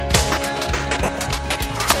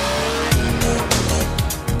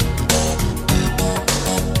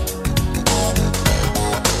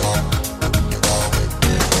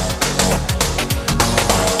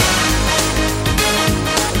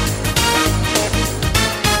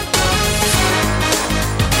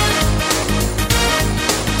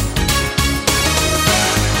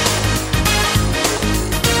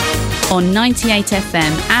on 98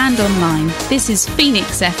 FM and online. This is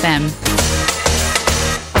Phoenix FM.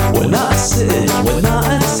 We're not a city, we're not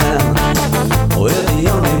a town. We're the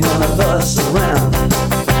only one of us around.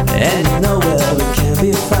 And nowhere we can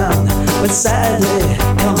be found. When Saturday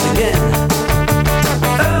comes again,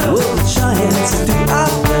 we'll be trying to do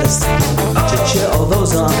our best to cheer all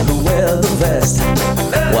those on who wear the vest.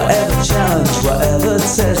 Whatever challenge, whatever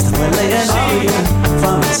test, we're laying Orient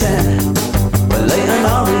from a 10. We're laying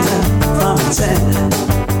Orient from a 10.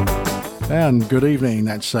 And good evening,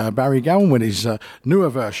 that's Barry Galvin with his newer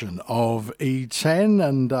version of E10,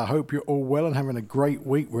 and I hope you're all well and having a great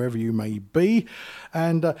week wherever you may be.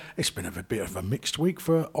 And it's been a bit of a mixed week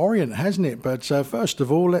for Orient, hasn't it? But first of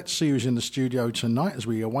all, let's see who's in the studio tonight as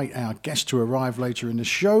we await our guest to arrive later in the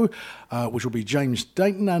show, which will be James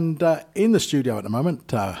Dayton. And in the studio at the moment,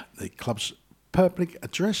 the club's public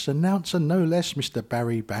address announcer, no less, Mr.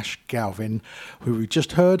 Barry Bash Galvin, who we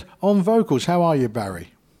just heard on vocals. How are you,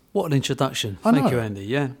 Barry? What an introduction. Thank you, Andy.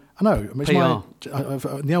 Yeah. I know. I mean,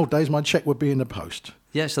 in the old days, my cheque would be in the post.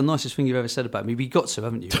 Yeah, it's the nicest thing you've ever said about me. You've got to,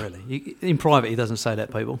 haven't you, really? In private, he doesn't say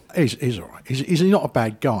that, people. He's all right. He's not a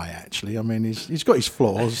bad guy, actually. I mean, he's got his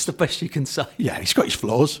flaws. It's the best you can say. Yeah, he's got his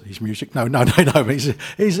flaws, his music. No, but he's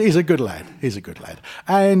a good lad. He's a good lad.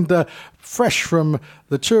 And fresh from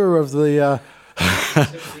the tour of the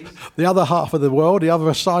the other half of the world, the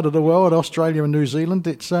other side of the world, Australia and New Zealand,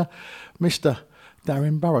 it's Mr.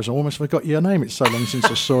 Darin Burrows. I almost forgot your name. It's so long since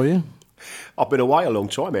I saw you. I've been away a long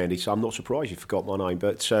time, Andy, so I'm not surprised you forgot my name.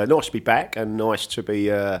 But nice to be back and nice to be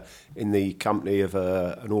in the company of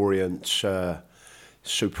an Orient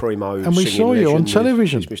Supremo. And we saw you on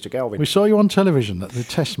television. Mr. Galvin. We saw you on television at the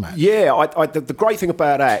Test match. Yeah, the great thing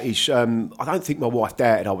about that is I don't think my wife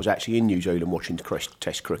doubted I was actually in New Zealand watching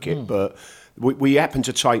Test cricket, but we happened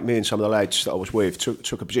to take, me and some of the lads that I was with,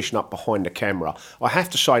 took a position up behind the camera. I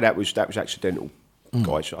have to say that was accidental.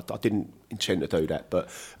 Guys, I didn't intend to do that, but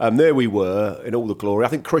there we were in all the glory. I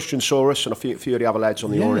think Christian saw us and a few of the other lads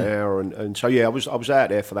on the Orient Hour, and so I was out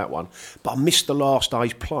there for that one. But I missed the last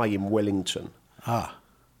day's play in Wellington.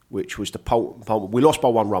 Which was the we lost by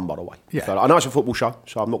one run, by the way. Yeah. So I know it's a football show,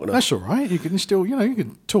 so I'm not going to. That's all right. You can still, you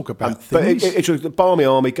can talk about things. But it's a Barmy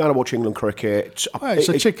Army, going to watch England cricket.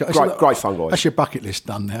 It's great fun, guys. That's your bucket list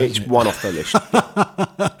done now. It's one off the list.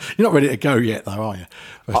 You're not ready to go yet, though, are you?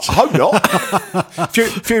 But I hope not.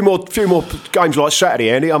 few more games like Saturday,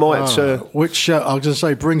 Andy. I might. Which I was going to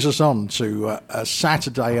say brings us on to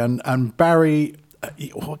Saturday, and Barry.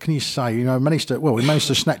 What can you say? We managed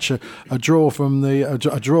to snatch a draw from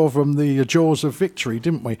the jaws of victory,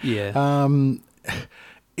 didn't we? Yeah.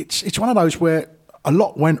 It's one of those where a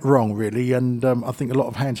lot went wrong, really, and I think a lot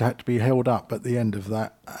of hands had to be held up at the end of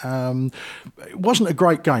that. It wasn't a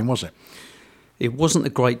great game, was it? It wasn't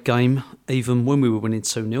a great game, even when we were winning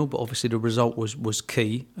 2-0. But obviously, the result was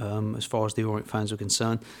key as far as the Orient fans were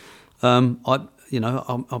concerned. I'll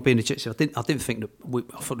be objective. I didn't think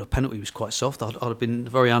I thought the penalty was quite soft. I'd have been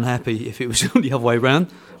very unhappy if it was the other way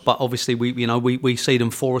around. But obviously, we see them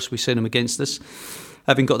for us, we see them against us.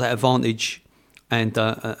 Having got that advantage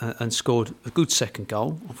and scored a good second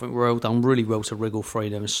goal, I think we're done really well to wriggle free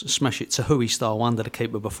them and smash it to Hui style under the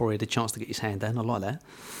keeper before he had a chance to get his hand down. I like that.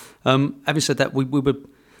 Having said that, we were.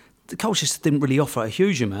 The Colchester didn't really offer a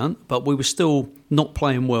huge amount, but we were still not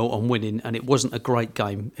playing well and winning, and it wasn't a great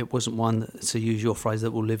game. It wasn't one, to use your phrase,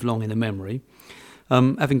 that will live long in the memory.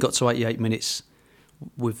 Having got to 88 minutes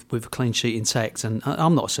with a clean sheet intact, and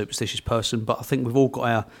I'm not a superstitious person, but I think we've all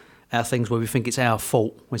got our things where we think it's our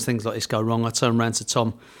fault when things like this go wrong. I turned around to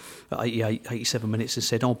Tom at 87 minutes and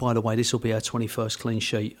said, by the way, this will be our 21st clean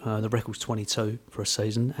sheet. The record's 22 for a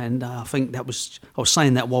season, and I think I was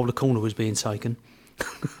saying that while the corner was being taken.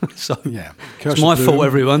 So yeah, it's my fault,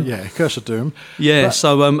 everyone. Yeah, curse of doom. Yeah. But,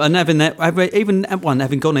 so and having that, even that one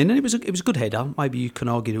having gone in, and it was a good header. Maybe you can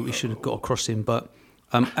argue that we should have got across him, but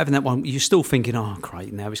having that one, you're still thinking,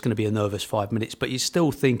 great, now it's going to be a nervous 5 minutes, but you're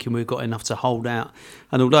still thinking we've got enough to hold out.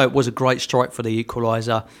 And although it was a great strike for the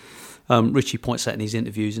equaliser, Richie points out in his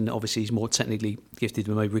interviews, and obviously he's more technically gifted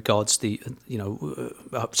than me regards the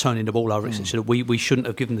turning the ball over. We shouldn't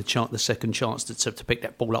have given the second chance to pick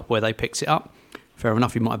that ball up where they picked it up. Fair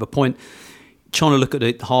enough, you might have a point. Trying to look at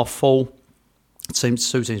it half full, two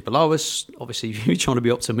teams below us. Obviously, you're trying to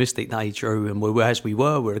be optimistic that he drew, and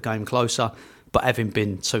we're a game closer. But having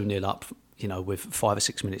been 2-0 up, with 5 or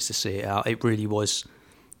 6 minutes to see it out, it really was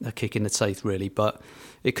a kick in the teeth, really. But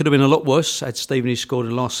it could have been a lot worse had Stevenage scored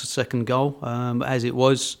the second goal. But as it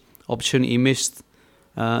was, opportunity missed,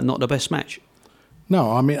 not the best match.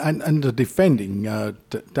 No, I mean, and the defending,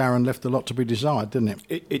 Darin left a lot to be desired, didn't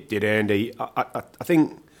it? It did, Andy. I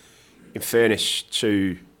think, in fairness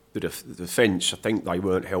to the defence, I think they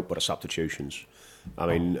weren't helped by the substitutions. I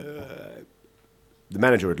mean, the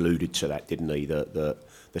manager alluded to that, didn't he? That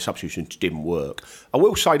the substitutions didn't work. I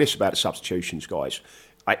will say this about the substitutions, guys.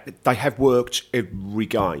 They have worked every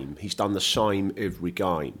game. He's done the same every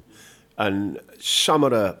game. And some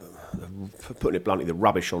of the, putting it bluntly, the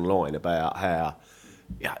rubbish online about how,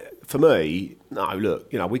 for me, no,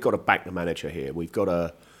 look, we've got to back the manager here. We've got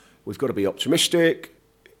to be optimistic.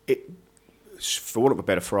 For want of a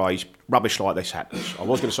better phrase, rubbish like this happens. I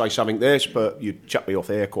was going to say something this, but you chucked me off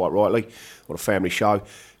there quite rightly on a family show.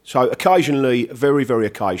 So occasionally, very, very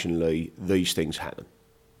occasionally, these things happen.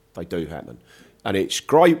 They do happen. And it's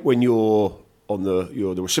great when you're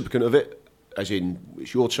the recipient of it, as in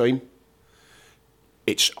it's your team.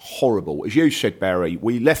 It's horrible. As you said, Barry,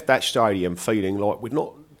 we left that stadium feeling like we'd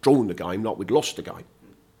not drawn the game, like we'd lost the game.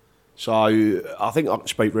 So I think I can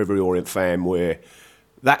speak for every Orient fan where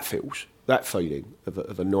that feeling of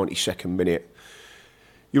a 92nd minute.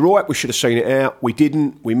 You're right, we should have seen it out. We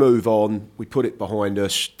didn't. We move on. We put it behind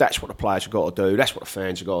us. That's what the players have got to do. That's what the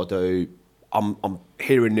fans have got to do. I'm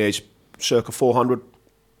hearing there's circa 400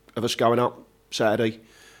 of us going up Saturday,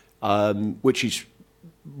 which is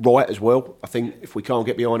right as well. I think if we can't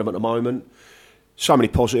get behind them at the moment, so many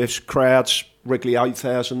positives. Crowds, regularly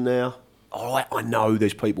 8,000 now. All right, I know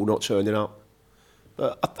there's people not turning up,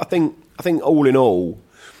 but I think all in all,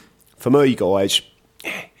 for me, guys,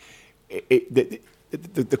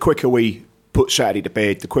 the quicker we put Saturday to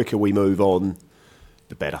bed, the quicker we move on,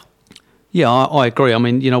 the better. Yeah, I agree. I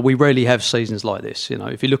mean, we rarely have seasons like this.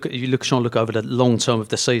 If you try and look over the long term of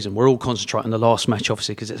the season, we're all concentrating on the last match,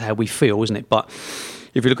 obviously, because it's how we feel, isn't it? But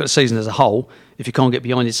if you look at the season as a whole, if you can't get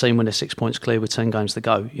behind your team when they're 6 points clear with 10 games to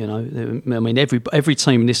go, I mean, every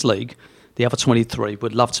team in this league, the other 23,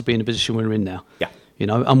 would love to be in the position we're in now. Yeah.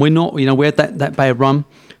 And we're not. We had that bad run.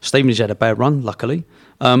 Stevenage had a bad run, luckily.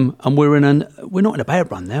 And we're not in a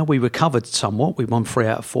bad run now. We recovered somewhat. We won 3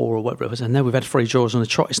 out of 4 or whatever it was, and now we've had 3 draws on the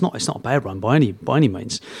trot. It's not a bad run by any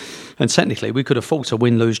means. And technically, we could afford to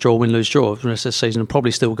win, lose, draw for the rest of the season and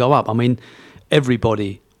probably still go up. I mean,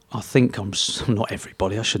 everybody. I think not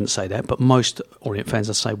everybody. I shouldn't say that, but most Orient fans,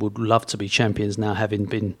 I'd say, would love to be champions now, having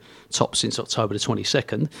been top since October the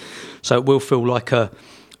 22nd. So it will feel like a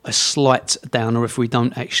slight downer if we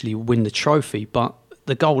don't actually win the trophy. But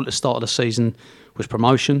the goal at the start of the season was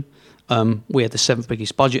promotion. We had the 7th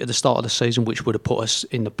biggest budget at the start of the season, which would have put us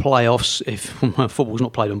in the playoffs if football's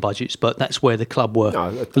not played on budgets. But that's where the club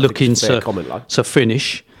were looking to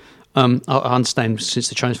finish. I understand since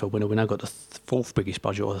the transfer window, we now got the 4th biggest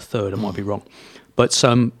budget or the 3rd. I might be wrong, but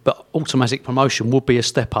automatic promotion would be a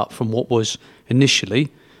step up from what was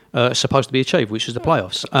initially supposed to be achieved, which was the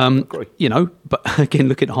playoffs. But again,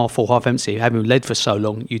 looking at half full, half empty, having led for so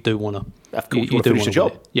long, you do want to. You do want to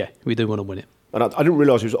job. Yeah, we do want to win it. And I didn't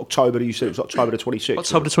realise it was October. You said it was October the 26th.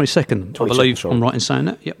 October the 22nd, I believe. Sorry. I'm right in saying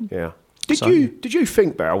that. Yep. Yeah. Did you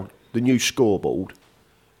think, Beryl, the new scoreboard?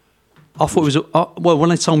 I thought it was when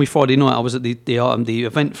they told me Friday night. I was at the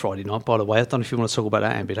event Friday night. By the way, I don't know if you want to talk about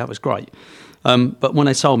that, Andy. That was great. But when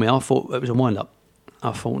they told me, I thought it was a wind up.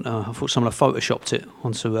 I thought someone had photoshopped it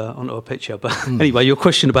onto a picture. But anyway, your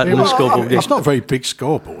question about the new scoreboard. It's not a very big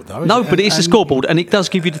scoreboard, though. No, but it is a scoreboard, and it does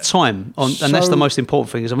give you the time. And that's the most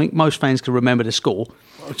important thing. Is I think most fans can remember the score,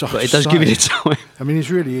 but it does give you the time. I mean, it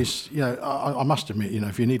really is. I must admit,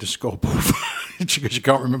 if you need a scoreboard because you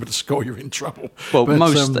can't remember the score, you're in trouble. Well, but,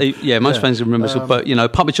 most fans can remember,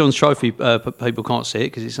 but Papa John's Trophy, people can't see it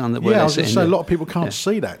because it's under where they're sitting. So a lot of people can't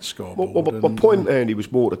see that scoreboard. Well, my point, Andy,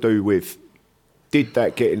 was more to do with. Did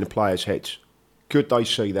that get in the players' heads? Could they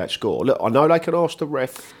see that score? Look, I know they can ask the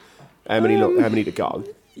ref how many to go.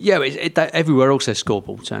 Yeah, everywhere else there's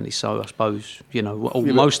scoreboards, Andy. So I suppose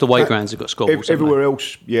most away grounds have got scoreboards. Everywhere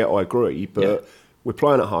else, I agree. But we're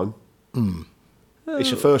playing at home.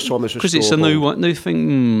 It's the first time there's a because it's a new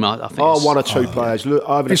thing. I think one or two players. Look,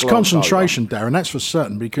 it's concentration, Darin. That's for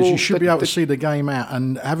certain because you should be able to see the game out.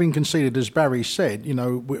 And having conceded, as Barry said,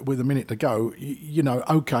 with a minute to go,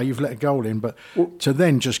 okay, you've let a goal in, but to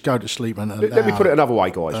then just go to sleep and let me put it another way,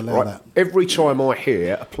 guys. Right? That. Every time I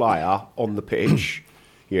hear a player on the pitch,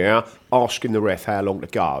 asking the ref how long to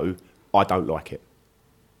go, I don't like it.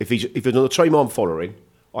 If he's on the team I'm following,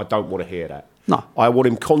 I don't want to hear that. No. I want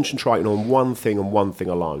him concentrating on one thing and one thing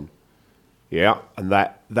alone. Yeah, and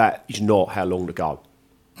that is not how long to go.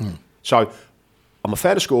 So I'm a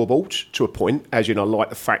fan of scoreboards to a point, as in I like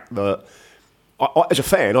the fact that, as a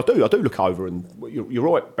fan, I do look over and you're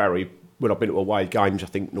right, Barry, when I've been to away games, I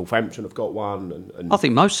think Northampton have got one. And I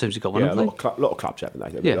think most teams have got one, yeah, haven't a lot of clubs haven't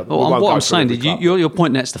they? Yeah, what I'm saying is you're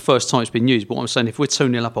pointing that's the first time it's been used, but what I'm saying, if we're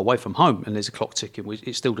 2-0 up away from home and there's a clock ticking,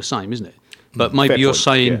 it's still the same, isn't it? But maybe you're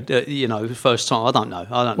saying, the first time, I don't know.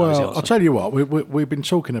 Well, I'll tell you what, we've been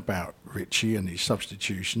talking about Richie and his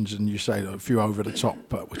substitutions, and you say a few over the top,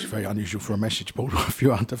 which is very unusual for a message board, a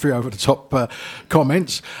few over the top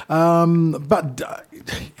comments. But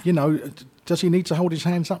does he need to hold his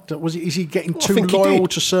hands up? Is he getting too loyal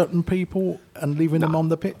to certain people and leaving them on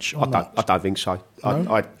the pitch? I don't think so.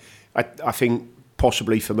 No? I think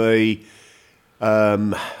possibly for me,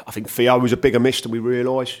 I think Theo was a bigger miss than we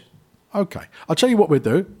realise. Okay. I'll tell you what we'll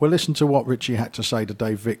do. We'll listen to what Richie had to say to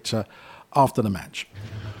Dave Victor after the match.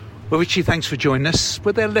 Well, Richie, thanks for joining us.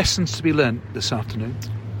 Were there lessons to be learnt this afternoon?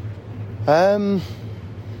 I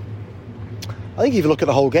think if you look at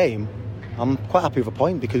the whole game, I'm quite happy with a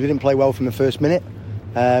point because we didn't play well from the first minute.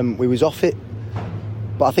 We was off it.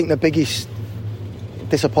 But I think the biggest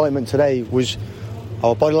disappointment today was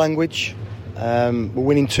our body language. We're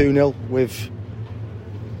winning 2-0 with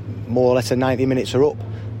more or less 90 minutes are up.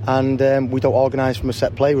 And we don't organise from a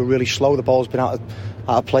set play. We're really slow. The ball's been out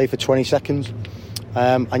of play for 20 seconds.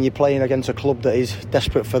 And you're playing against a club that is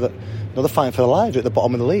desperate for they're fighting for their lives at the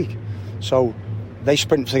bottom of the league. So they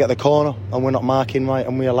sprint to get the corner and we're not marking right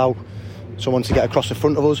and we allow someone to get across the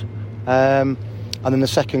front of us. And then the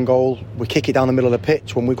second goal, we kick it down the middle of the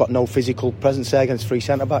pitch when we've got no physical presence there against 3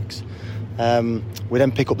 centre-backs. We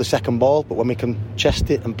then pick up the second ball, but when we can chest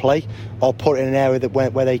it and play or put it in an area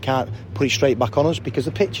where they can't put it straight back on us because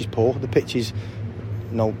the pitch is poor, the pitch is,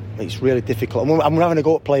 it's really difficult. And we're having to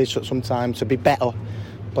go at players sometimes to be better,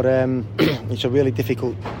 but it's a really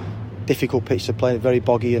difficult pitch to play, very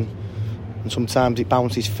boggy and sometimes it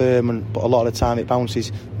bounces firm, but a lot of the time it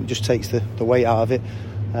bounces, it just takes the weight out of it.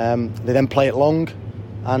 They then play it long,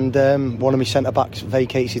 and one of my centre-backs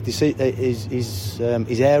vacates his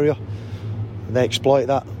area. They exploit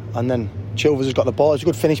that, and then Chilvers has got the ball. It's a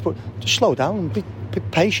good finish, but just slow down, be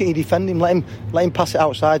patient in defending, let him pass it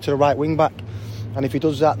outside to the right wing back, and if he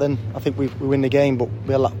does that, then I think we win the game. But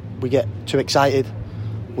we get too excited,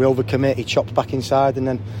 we overcommit. He chops back inside, and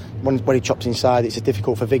then when he chops inside, it's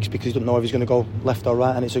difficult for Viggs because he doesn't know if he's going to go left or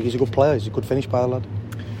right. And he's a good player. He's a good finish by the lad.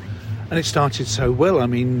 And it started so well. I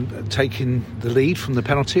mean, taking the lead from the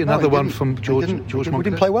penalty, another one from George Moncler. We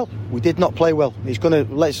didn't play well. We did not play well.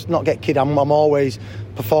 Let's not get kidded. I'm always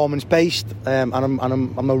performance based, and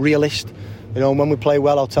I'm a realist. When we play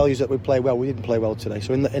well, I'll tell you that we play well. We didn't play well today.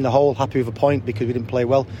 So in the whole, happy with a point because we didn't play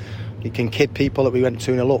well. You can kid people that we went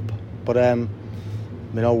 2-0 up, but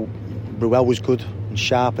Ruel was good and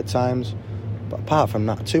sharp at times. But apart from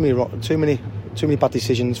that, too many bad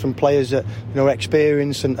decisions from players that are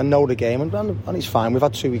experienced and know the game, and it's fine. We've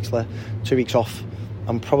had 2 weeks there, 2 weeks off,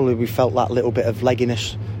 and probably we felt that little bit of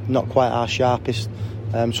legginess, not quite our sharpest.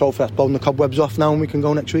 So hopefully that's blown the cobwebs off now, and we can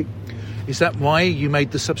go next week. Is that why you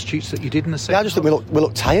made the substitutes that you did in the second? Yeah, I just think we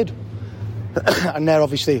look tired, and they're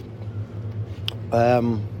obviously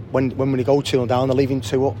when we go 2-0 down, they're leaving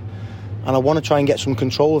 2 up. And I want to try and get some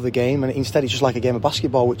control of the game, and instead it's just like a game of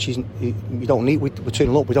basketball, which we don't need. We're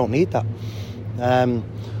 2-0 up, we don't need that.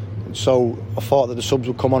 So I thought that the subs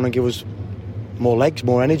would come on and give us more legs,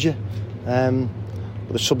 more energy,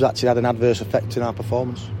 but the subs actually had an adverse effect in our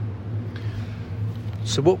performance.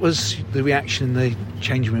 So what was the reaction in the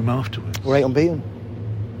changing room afterwards? We're 8 unbeaten.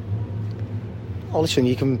 Oh, listen,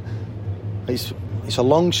 it's a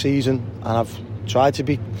long season, and I've tried to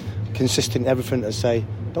be consistent in everything to say,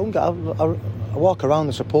 don't get. I walk around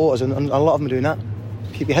the supporters, and a lot of them are doing that.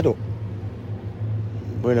 Keep your head up.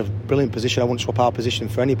 We're in a brilliant position. I wouldn't swap our position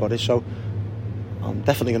for anybody, so I'm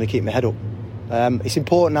definitely going to keep my head up. It's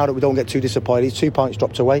important now that we don't get too disappointed. It's 2 points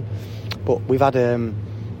dropped away, but we've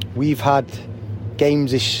had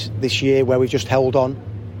games this year where we've just held on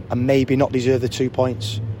and maybe not deserved the 2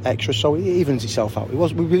 points extra, so it evens itself out. We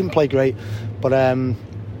didn't play great, but I'm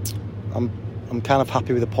kind of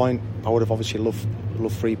happy with the point. I would have obviously loved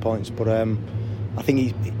 3 points, but I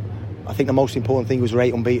think the most important thing was we're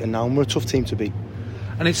 8 unbeaten now, and we're a tough team to beat.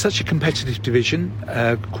 And it's such a competitive division.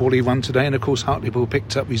 Crawley won today, and of course Hartlepool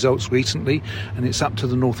picked up results recently, and it's up to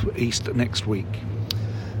the North East next week.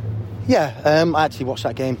 Yeah, I actually watched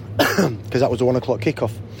that game because that was a 1 o'clock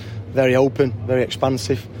kickoff. Very open, very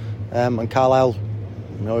expansive, and Carlisle,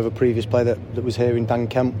 with a previous player that was here in Dan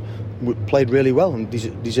Kemp, played really well and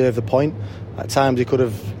deserved the point. At times he could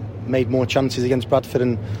have made more chances against Bradford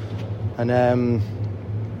and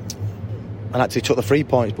actually took the 3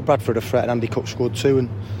 points, but Bradford had a threat and Andy Cook scored 2,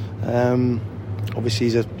 and obviously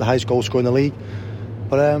he's the highest goal scorer in the league.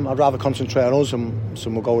 But I'd rather concentrate on us, and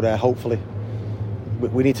we'll go there hopefully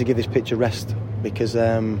we need to give this pitch a rest, because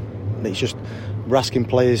it's just we're asking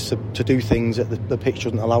players to do things that the pitch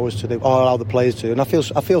doesn't allow us to do, or allow the players to. And I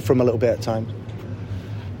feel for him a little bit at times.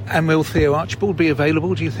 And will Theo Archibald be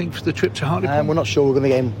available, do you think, for the trip to Hartlepool? We're not sure. We're going to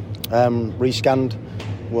get him rescanned.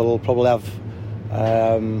 We'll probably have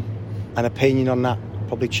an opinion on that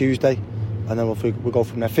probably Tuesday, and then we'll go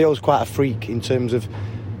from there. Theo's quite a freak in terms of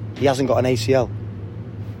he hasn't got an ACL.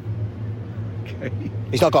 Okay.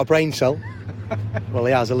 He's not got a brain cell. Well,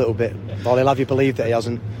 he has a little bit. Well, he'll have you believe that he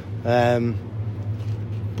hasn't.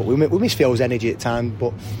 But we miss Theo's energy at times.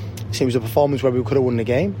 But it seems a performance where we could have won the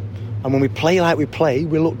game. And when we play like we play,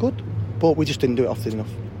 we look good. But we just didn't do it often enough.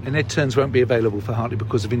 And Ed Turns won't be available for Hartley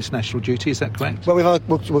because of international duty, is that correct? Well, we're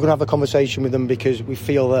going to have a conversation with them, because we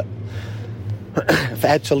feel that for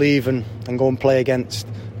Ed to leave and go and play against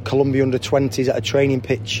Colombia under-20s at a training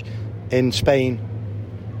pitch in Spain,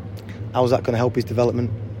 how's that going to help his development?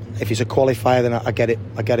 If it's a qualifier, then I get it.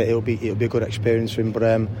 It'll be a good experience for him. But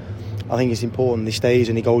I think it's important he stays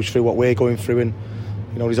and he goes through what we're going through. And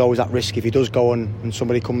there's always that risk if he does go and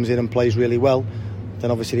somebody comes in and plays really well,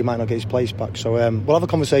 then obviously he might not get his place back. So we'll have a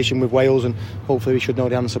conversation with Wales, and hopefully we should know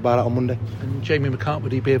the answer about it on Monday. And Jamie McCart,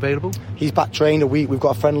 would he be available? He's back trained a week. We've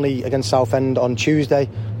got a friendly against Southend on Tuesday.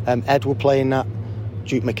 Ed will play in that.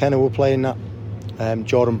 Duke McKenna will play in that.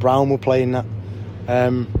 Jordan Brown will play in that.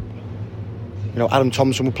 Adam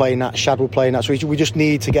Thompson will play in that. Shad will play in that. So we just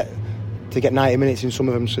need to get 90 minutes in some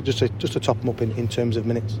of them, so just to top them up in terms of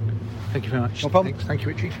minutes. Thank you very much. No problem. Thanks. Thank you,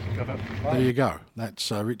 Richie. There you go.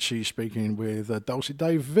 That's Richie speaking with Dulcie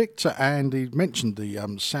Dave Victor, and he mentioned the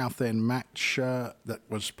Southend match that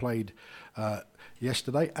was played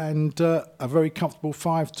yesterday, and a very comfortable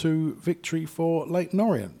 5-2 victory for Leyton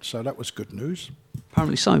Orient. So that was good news.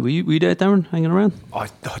 Apparently so. Were you there, Darren, hanging around? I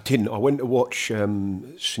didn't. I went to watch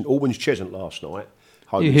St Albans Cheshunt last night.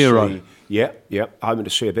 Your hero. Yeah. Hoping to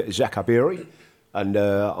see a bit of Zach Abiri, and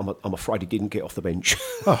I'm afraid he didn't get off the bench.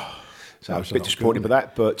 So I was a bit disappointed with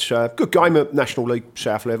that, but good game at National League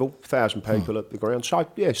South level, 1,000 people at the ground. So,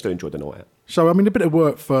 yeah, still enjoyed the night out. So, a bit of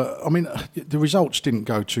work the results didn't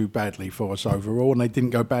go too badly for us overall, and they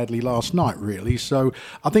didn't go badly last night, really. So,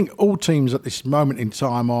 I think all teams at this moment in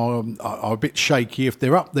time are a bit shaky. If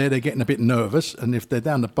they're up there, they're getting a bit nervous, and if they're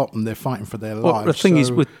down the bottom, they're fighting for their lives. The thing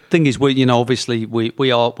is, obviously,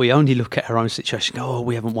 we only look at our own situation.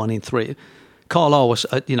 We haven't won in 3. Carlisle was,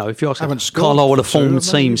 if you ask, Carlisle were a formed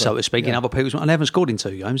team, so to speak, in other people's, and they haven't scored in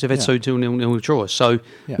 2 games. They've had 2-0 draws. So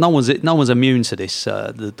no one's immune to this,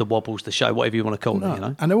 the wobbles, the show, whatever you want to call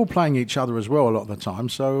it. And they're all playing each other as well a lot of the time.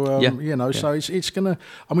 So so it's going to.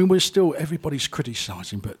 We're still, everybody's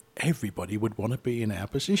criticising, but everybody would want to be in our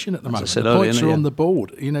position at the moment. The points are on the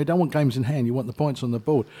board. You don't want games in hand. You want the points on the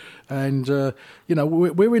board. And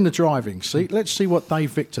we're in the driving seat. Let's see what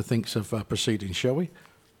Dave Victor thinks of proceedings, shall we?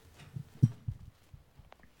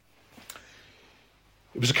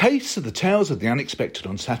 It was a case of the tales of the unexpected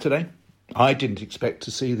on Saturday. I didn't expect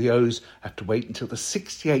to see the O's have to wait until the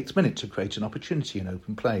 68th minute to create an opportunity in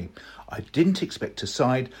open play. I didn't expect a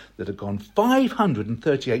side that had gone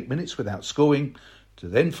 538 minutes without scoring to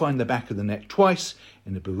then find the back of the net twice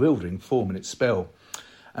in a bewildering 4-minute spell.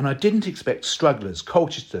 And I didn't expect strugglers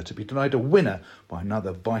Colchester to be denied a winner by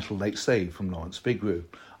another vital late save from Lawrence Vigrew.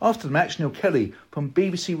 After the match, Neil Kelly from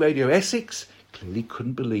BBC Radio Essex clearly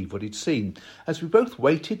couldn't believe what he'd seen. As we both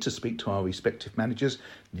waited to speak to our respective managers,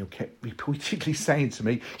 Neil kept repeatedly saying to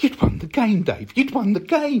me, "You'd won the game, Dave, you'd won the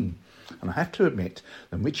game." And I have to admit,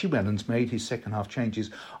 when Richie Wellens made his second-half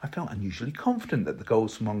changes, I felt unusually confident that the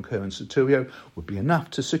goals from Moncur and Soturio would be enough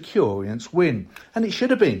to secure Orient's win. And it should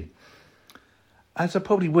have been. As I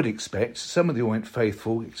probably would expect, some of the Orient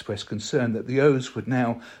faithful expressed concern that the O's would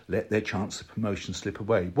now let their chance of promotion slip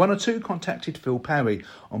away. One or two contacted Phil Parry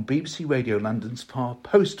on BBC Radio London's Far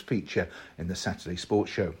Post feature in the Saturday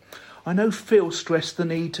Sports Show. I know Phil stressed the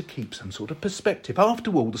need to keep some sort of perspective.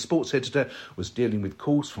 After all, the sports editor was dealing with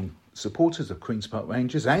calls from supporters of Queen's Park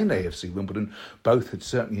Rangers and AFC Wimbledon. Both had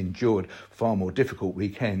certainly endured far more difficult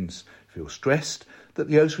weekends. Phil stressed that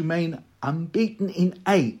the O's remain unbeaten in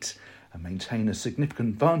 8 and maintain a significant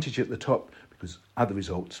advantage at the top because other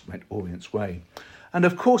results went Orient's way. And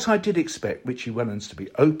of course I did expect Richie Wellens to be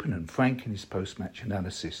open and frank in his post-match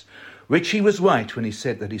analysis. Richie was right when he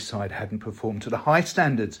said that his side hadn't performed to the high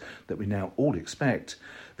standards that we now all expect.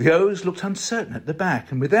 The O's looked uncertain at the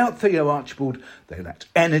back, and without Theo Archibald, they lacked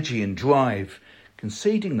energy and drive.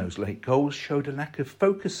 Conceding those late goals showed a lack of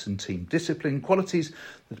focus and team discipline, qualities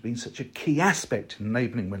that have been such a key aspect in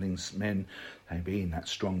enabling Wellens' men be in that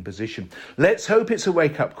strong position. Let's hope it's a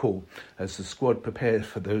wake-up call as the squad prepares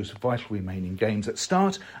for those vital remaining games that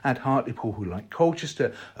start at Hartlepool, who, like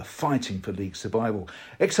Colchester, are fighting for league survival.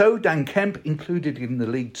 XO Dan Kemp included in the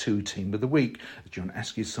League 2 Team of the Week. John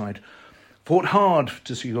Askey's side fought hard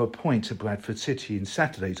to secure a point at Bradford City in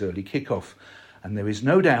Saturday's early kick-off. And there is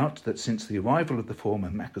no doubt that since the arrival of the former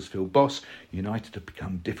Macclesfield boss, United have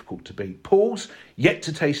become difficult to beat. Paul's yet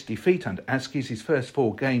to taste defeat under Askey's. His first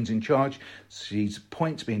 4 games in charge sees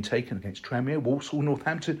points being taken against Tranmere, Walsall,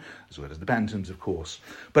 Northampton, as well as the Bantams, of course.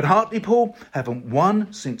 But Hartlepool haven't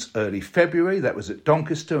won since early February. That was at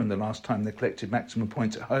Doncaster, and the last time they collected maximum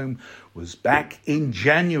points at home was back in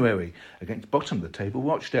January against bottom of the table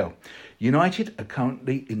Rochdale. United are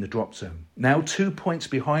currently in the drop zone, now 2 points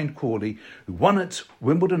behind Crawley, who won at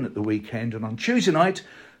Wimbledon at the weekend, and on Tuesday night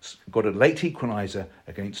got a late equaliser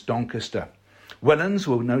against Doncaster. Wellens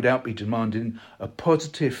will no doubt be demanding a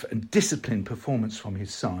positive and disciplined performance from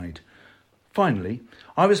his side. Finally,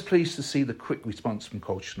 I was pleased to see the quick response from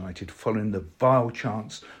Colchester United following the vile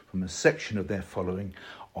chants from a section of their following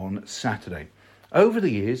on Saturday. Over the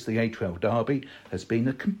years, the A12 derby has been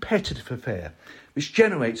a competitive affair, which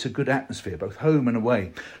generates a good atmosphere, both home and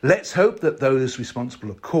away. Let's hope that those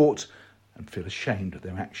responsible are caught and feel ashamed of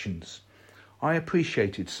their actions. I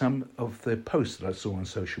appreciated some of the posts that I saw on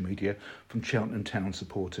social media from Cheltenham Town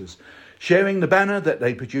supporters, sharing the banner that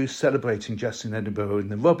they produced celebrating Justin Edinburgh in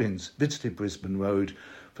the Robins visited Brisbane Road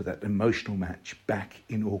for that emotional match back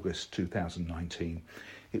in August 2019.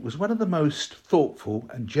 It was one of the most thoughtful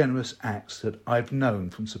and generous acts that I've known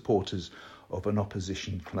from supporters of an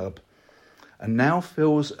opposition club, and now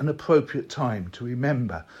feels an appropriate time to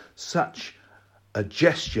remember such a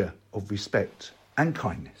gesture of respect and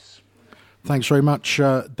kindness. Thanks very much,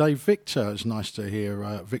 Dave Victor. It's nice to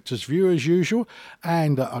hear Victor's view as usual.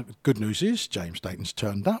 And good news is James Dayton's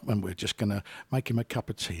turned up, and we're just going to make him a cup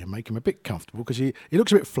of tea and make him a bit comfortable because he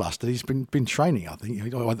looks a bit flustered. He's been training, I think.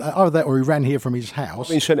 Either that or he ran here from his house. I've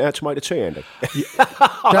been sent out to make the tea, Andy.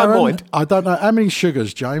 Darin, I don't know. How many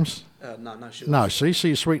sugars, James? No sugars. No, see,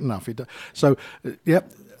 you're sweet enough. So,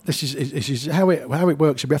 yep. This is how it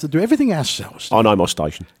works. We have to do everything ourselves. I know my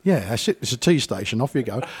station. Yeah, that's it. It's a tea station. Off you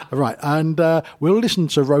go. All right, and we'll listen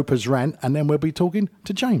to Roper's rant, and then we'll be talking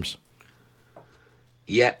to James.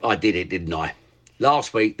 Yep, I did it, didn't I?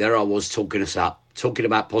 Last week, there I was talking us up, talking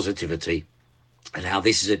about positivity and how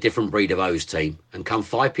this is a different breed of O's team. And come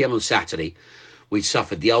 5 p.m. on Saturday, we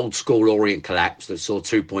suffered the old school Orient collapse that saw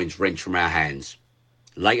 2 points wrenched from our hands.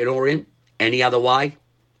 Late at Orient, any other way,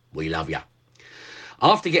 we love you.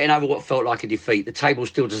 After getting over what felt like a defeat, the table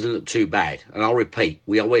still doesn't look too bad. And I'll repeat,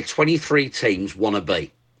 we are where 23 teams want to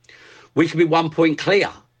be. We could be 1 point clear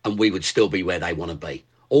and we would still be where they want to be,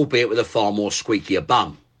 albeit with a far more squeakier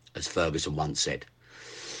bum, as Ferguson once said.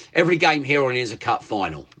 Every game here on is a cup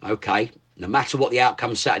final, okay? No matter what the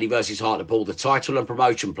outcome Saturday versus Hartlepool, the title and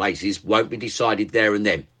promotion places won't be decided there and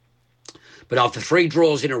then. But after 3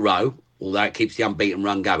 draws in a row, although it keeps the unbeaten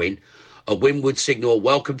run going, a win would signal a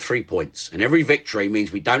welcome 3 points, and every victory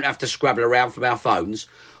means we don't have to scrabble around from our phones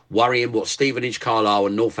worrying what Stevenage, Carlisle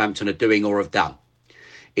and Northampton are doing or have done.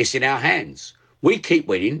 It's in our hands. We keep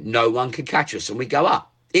winning, no one can catch us, and we go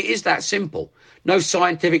up. It is that simple. No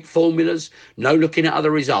scientific formulas, no looking at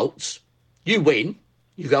other results. You win,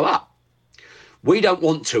 you go up. We don't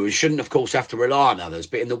want to and shouldn't, of course, have to rely on others,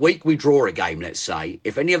 but in the week we draw a game, let's say,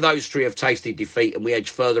 if any of those 3 have tasted defeat and we edge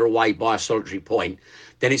further away by a solitary point,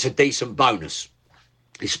 then it's a decent bonus,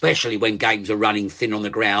 especially when games are running thin on the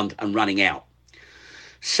ground and running out.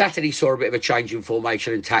 Saturday saw a bit of a change in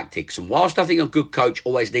formation and tactics, and whilst I think a good coach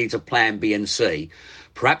always needs a plan B and C,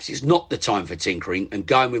 perhaps it's not the time for tinkering and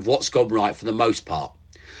going with what's gone right for the most part.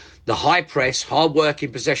 The high press,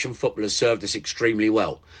 hard-working possession football has served us extremely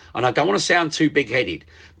well. And I don't want to sound too big-headed,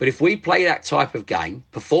 but if we play that type of game,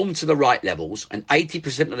 perform to the right levels, and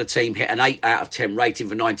 80% of the team hit an 8 out of 10 rating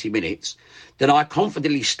for 90 minutes, then I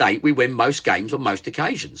confidently state we win most games on most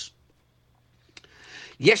occasions.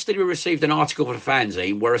 Yesterday we received an article for the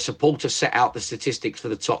fanzine where a supporter set out the statistics for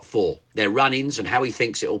the top 4, their run-ins and how he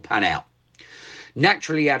thinks it will pan out.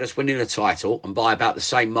 Naturally, he had us winning the title and by about the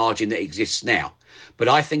same margin that exists now. But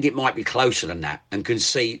I think it might be closer than that and can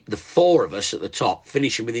see the 4 of us at the top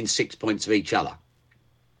finishing within 6 points of each other.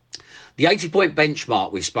 The 80-point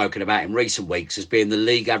benchmark we've spoken about in recent weeks as being the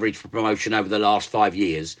league average for promotion over the last 5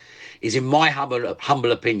 years is, in my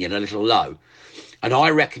humble opinion, a little low. And I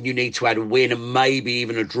reckon you need to add a win and maybe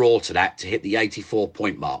even a draw to that to hit the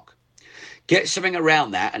 84-point mark. Get something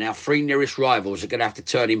around that and our 3 nearest rivals are going to have to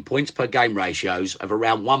turn in points per game ratios of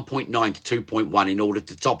around 1.9 to 2.1 in order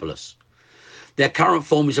to topple us. Their current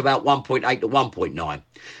form is about 1.8 to 1.9,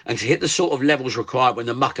 and to hit the sort of levels required when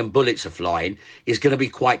the muck and bullets are flying is going to be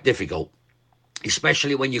quite difficult,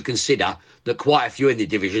 especially when you consider that quite a few in the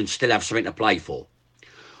division still have something to play for.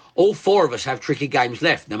 All four of us have tricky games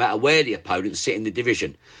left, no matter where the opponents sit in the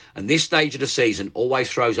division, and this stage of the season always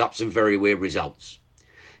throws up some very weird results.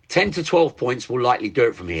 10 to 12 points will likely do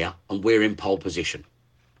it from here, and we're in pole position.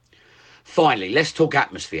 Finally, let's talk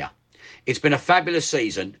atmosphere. It's been a fabulous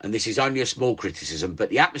season, and this is only a small criticism, but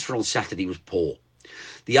the atmosphere on Saturday was poor.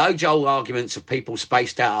 The age-old arguments of people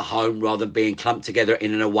spaced out at home rather than being clumped together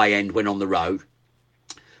in an away end when on the road,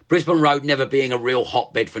 Brisbane Road never being a real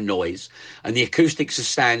hotbed for noise, and the acoustics of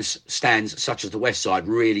stands such as the West Side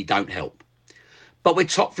really don't help. But we're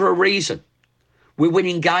top for a reason. We're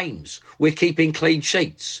winning games. We're keeping clean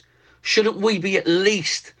sheets. Shouldn't we be at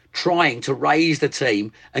least trying to raise the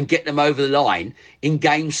team and get them over the line in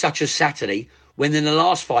games such as Saturday, when in the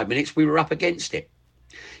last 5 minutes we were up against it?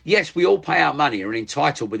 Yes, we all pay our money and are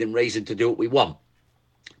entitled within reason to do what we want.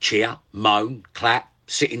 Cheer, moan, clap,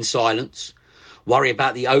 sit in silence, worry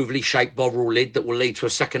about the overly shaped Bovril lid that will lead to a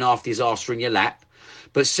second half disaster in your lap.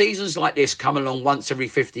 But seasons like this come along once every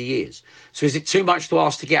 50 years. So is it too much to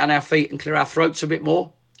ask to get on our feet and clear our throats a bit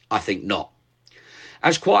more? I think not.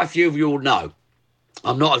 As quite a few of you all know,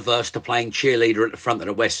 I'm not averse to playing cheerleader at the front of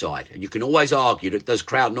the West Side, and you can always argue that does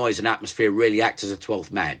crowd noise and atmosphere really act as a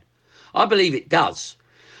 12th man? I believe it does.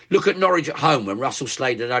 Look at Norwich at home when Russell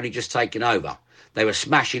Slade had only just taken over. They were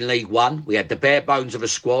smashing League One, we had the bare bones of a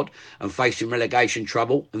squad and facing relegation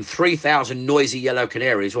trouble, and 3,000 noisy yellow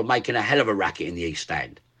canaries were making a hell of a racket in the East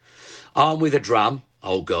Stand. Armed with a drum,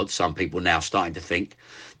 oh God, some people now starting to think,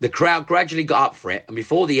 the crowd gradually got up for it, and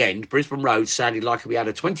before the end, Brisbane Road sounded like we had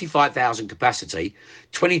a 25,000 capacity,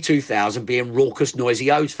 22,000 being raucous,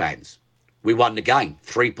 noisy O's fans. We won the game,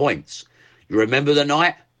 3 points. You remember the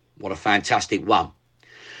night? What a fantastic one.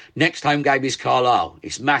 Next home game is Carlisle.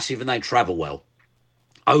 It's massive and they travel well.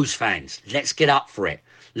 O's fans, let's get up for it.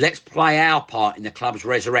 Let's play our part in the club's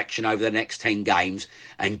resurrection over the next 10 games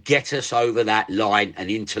and get us over that line and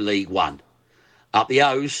into League One. Up the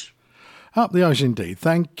O's. Up the O's indeed.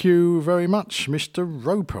 Thank you very much, Mr.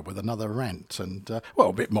 Roper, with another rant, and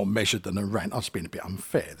a bit more measured than a rant. I was being a bit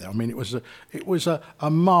unfair there. I mean, it was a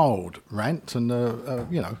mild rant, and there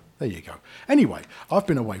you go. Anyway, I've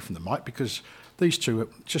been away from the mic because these two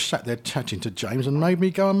just sat there chatting to James and made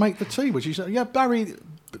me go and make the tea, which he said, yeah, Barry,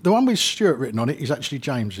 the one with Stuart written on it is actually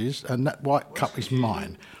James's, and that white cup is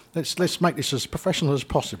mine. Let's make this as professional as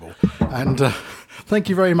possible. And thank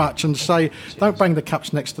you very much. And don't bang the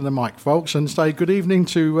cups next to the mic, folks. And say good evening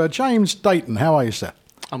to James Dayton. How are you, sir?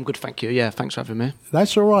 I'm good, thank you. Yeah, thanks for having me.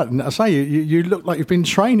 That's all right. And I say you look like you've been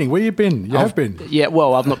training. Where you been? You have been. Yeah,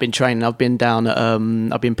 well, I've not been training. I've been down at,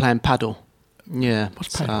 I've been playing paddle. Yeah.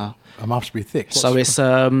 What's paddle? I must be thick. So it's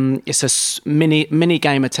a mini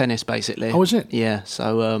game of tennis, basically. Oh, is it? Yeah.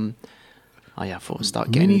 So I thought I'd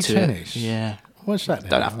start getting into tennis. It. Yeah. What's that?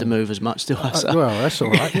 Don't have to move as much, do I? So. Well, that's all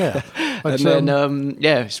right. Yeah. But, and then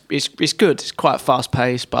it's good. It's quite fast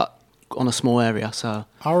paced, but on a small area. So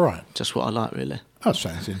all right. Just what I like, really. That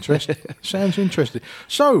sounds interesting. Sounds interesting.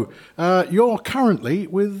 So you're currently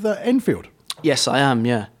with Enfield. Yes, I am.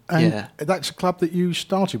 Yeah. And that's a club that you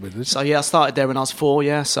started with, isn't it? So, I started there when I was 4,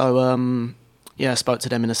 yeah. So, I spoke to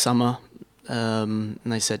them in the summer, and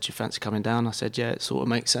they said, do you fancy coming down? I said, yeah, it sort of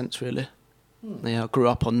makes sense, really. Yeah, I grew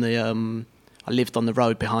up on I lived on the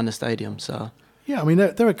road behind the stadium, so... Yeah, I mean,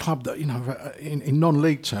 they're a club that, in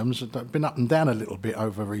non-league terms, have been up and down a little bit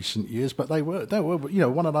over recent years, but they were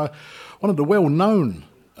one of the well-known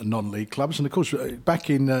non-league clubs, and of course back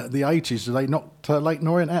in the 80s they knocked Leyton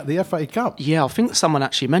Orient out of the FA Cup. Yeah, I think someone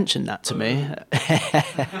actually mentioned that to me.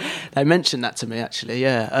 They mentioned that to me actually.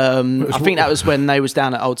 Yeah, I think that was when they was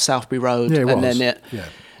down at Old Southbury Road,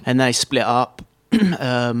 and they split up,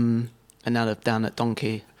 and now they're down at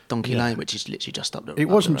Donkey Lane, which is literally just up the road. It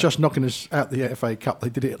wasn't just knocking us out the FA Cup; they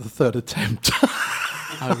did it at the third attempt.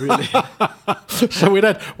 Oh, really? So we'd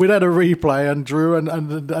had a replay and drew,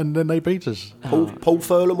 and then they beat us. Paul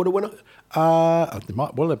Furlan were the winner? It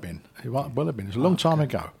might well have been. It was a long time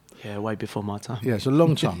ago. Yeah, way before my time. Yeah, it's a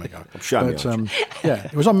long time ago. I'm sure. But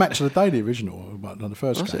it was on Match of the Day, the original, on the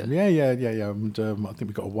first game. Yeah. And I think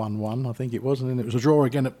we got a 1-1, I think it was, and then it was a draw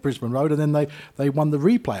again at Brisbane Road, and then they won the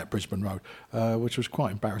replay at Brisbane Road, which was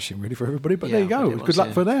quite embarrassing, really, for everybody. But there you go. Good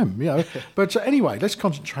luck for them. But anyway, let's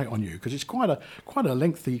concentrate on you, because it's quite a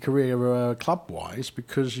lengthy career club-wise,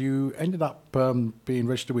 because you ended up being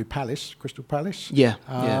registered with Crystal Palace. Yeah.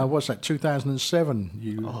 What's that?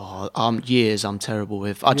 2007. Years I'm terrible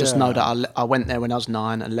with. I just know that I went there when I was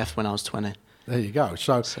 9 and left when I was 20. There you go.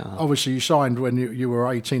 So obviously you signed when you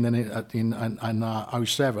were 18 then in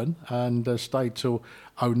 07 and stayed till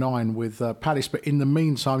 09 with Palace. But in the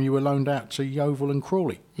meantime, you were loaned out to Yeovil and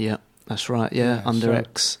Crawley. Yeah, that's right. Yeah, under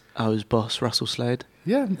ex-O's boss, Russell Slade.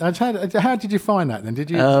 Yeah. And how did you find that then? Did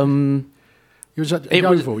you... you was at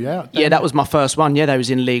Yeovil, yeah? Yeah, that was my first one. Yeah, they was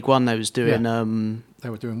in League One. They was doing... they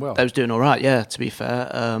were doing well. They was doing all right, yeah, to be fair.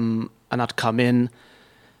 And I'd come in...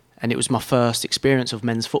 And it was my first experience of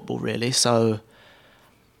men's football, really. So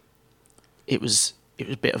it was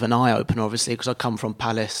a bit of an eye-opener, obviously, because I'd come from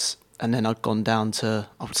Palace and then I'd gone down to...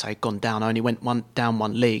 I would say gone down. I only went down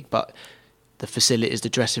one league, but the facilities, the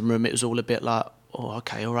dressing room, it was all a bit like, oh,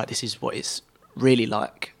 okay, all right, this is what it's really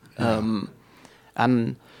like. Yeah.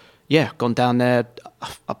 And, yeah, gone down there.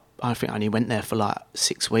 I think I only went there for like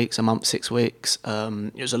 6 weeks, a month, 6 weeks.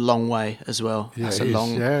 It was a long way as well. Yeah, it's a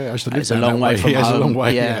long way from home. It's a long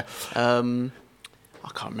way, yeah. I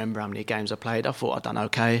can't remember how many games I played. I thought I'd done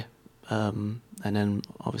okay. And then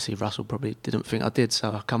obviously Russell probably didn't think I did,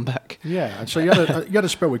 so I come back. Yeah, and so you had a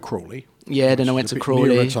spell with Crawley. Yeah, then I went to Crawley.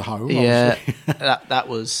 Nearer to home, yeah, that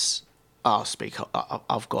was... I'll speak.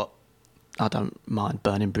 I don't mind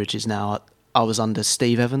burning bridges now. I was under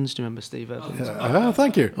Steve Evans. Do you remember Steve Evans?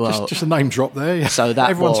 Thank you. Well, just a name drop there. Yeah. So that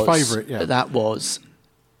everyone's favourite. Yeah. That was.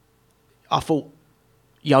 I thought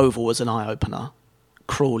Yeovil was an eye opener.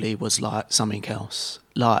 Crawley was like something else.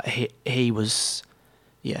 Like he was,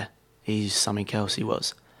 yeah, he's something else. He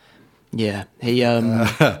was, yeah. He in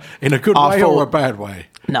a good way or a bad way.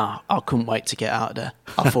 No, I couldn't wait to get out of there.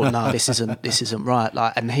 I thought, no, this isn't right.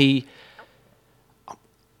 Like, and he.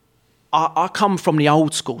 I come from the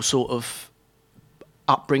old school sort of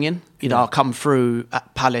upbringing. You know, I come through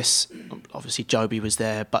at Palace. Obviously, Joby was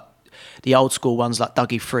there, but the old school ones like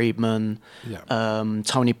Dougie Friedman,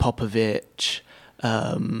 Tony Popovich,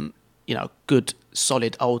 you know, good,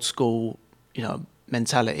 solid old school, you know,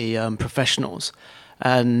 mentality professionals.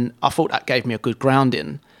 And I thought that gave me a good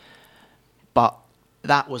grounding. But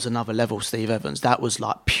that was another level, Steve Evans. That was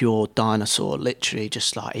like pure dinosaur, literally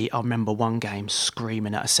just like... I remember one game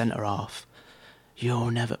screaming at a centre-half, "You'll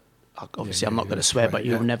never..." Obviously, I'm not going to swear, but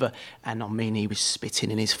 "You'll never..." And I mean, he was spitting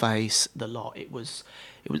in his face, the lot. It was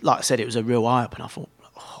like I said, it was a real eye-opener. I thought,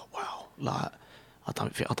 oh, wow, like... I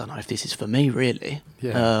don't know if this is for me, really.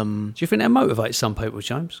 Yeah. Do you think that motivates some people,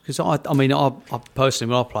 James? Because I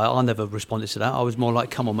personally, when I play, I never responded to that. I was more like,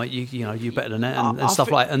 "Come on, mate, you know, you're better than that," and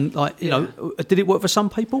stuff like. And like, you know, did it work for some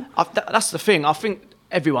people? That's the thing. I think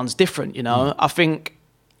everyone's different. You know, I think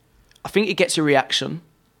it gets a reaction,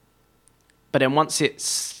 but then once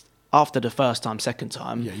it's after the first time, second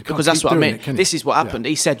time, because that's what I mean. This is what happened.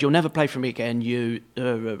 He said, "You'll never play for me again. You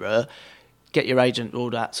get your agent,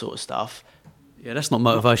 all that sort of stuff." Yeah, that's not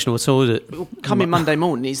motivational at all, is it? Come in Monday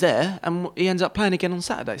morning, he's there, and he ends up playing again on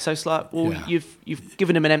Saturday. So it's like, well, you've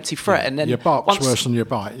given him an empty threat, and then your bark's worse than your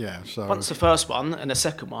bite. Yeah. So once the first one and the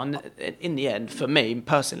second one, in the end, for me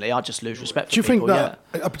personally, I just lose respect for people. Do you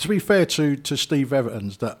think that, to be fair to Steve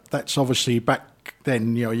Evans, that's obviously back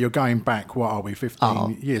then? You know, you're going back. What are we,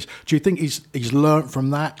 15 years? Do you think he's learnt from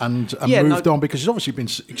that and moved on, because he's obviously been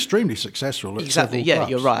extremely successful at exactly. several clubs.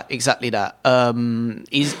 You're right. Exactly that.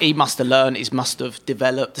 He must have learned. He must have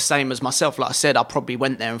developed. The same as myself. Like I said, I probably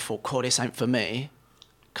went there and thought, "God, this ain't for me."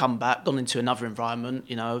 Come back, gone into another environment,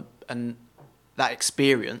 you know, and that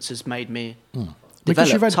experience has made me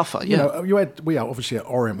develop tougher. You know, we obviously at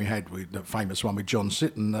Orient we had the famous one with John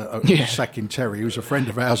Sitton sacking Terry, who was a friend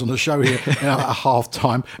of ours on the show here at half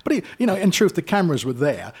time. But in truth, the cameras were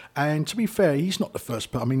there, and to be fair, he's not the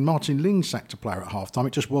first. I mean, Martin Ling sacked a player at half time.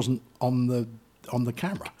 It just wasn't on the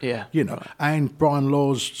camera. Yeah, right. And Brian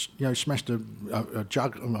Laws, smashed a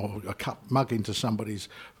jug or a cup mug into somebody's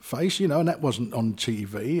face, and that wasn't on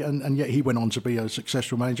TV, and yet he went on to be a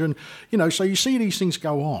successful manager. And so you see these things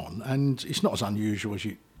go on, and it's not as unusual as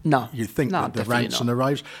you think, the rants and the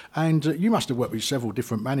raves. And you must have worked with several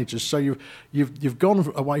different managers, so you've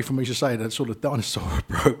gone away from, as you say, that sort of dinosaur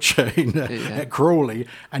approach at Crawley,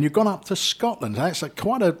 and you've gone up to Scotland. That's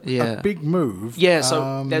quite a big move. Yeah,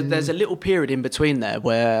 so there's a little period in between there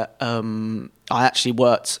where I actually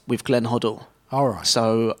worked with Glenn Hoddle. All right.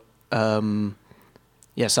 So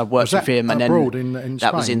yes, I've worked with him, and then in Spain?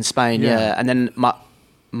 That was in Spain. Yeah, and then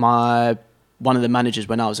my one of the managers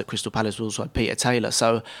when I was at Crystal Palace was also Peter Taylor.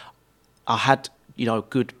 So I had,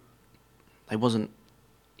 good... I was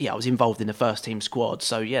involved in the first team squad.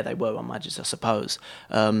 So, they were my managers, I suppose.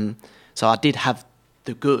 So I did have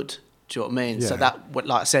the good, do you know what I mean? Yeah. So that,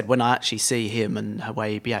 like I said, when I actually see him and the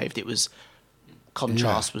way he behaved, it was...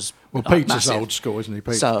 Contrast was Peter's massive. Old school, isn't he?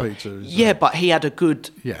 Peter's, but he had a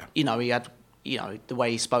good... Yeah. He had, the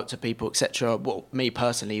way he spoke to people, etc. Well, me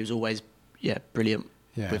personally, he was always... brilliant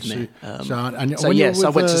with me. So I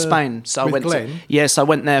went to Spain. So I went Glenn? I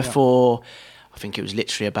went there for, I think it was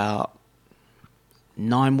literally about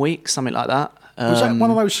 9 weeks, something like that. Was that one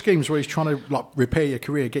of those schemes where he's trying to like repair your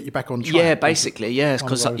career, get you back on track? Yeah, basically, yes.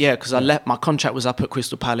 Because I left, my contract was up at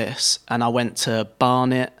Crystal Palace, and I went to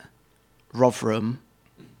Barnet, Rotherham,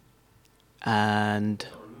 and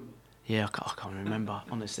I can't remember,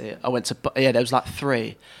 honestly. I went to there was like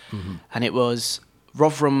 3, and it was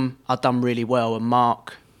Rotherham. I'd done really well, and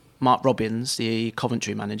Mark Robbins, the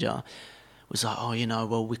Coventry manager, was like, we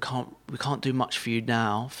can't do much for you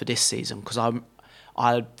now for this season, because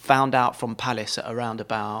I found out from Palace at around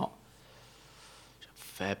about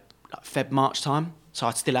March time. So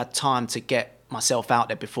I still had time to get myself out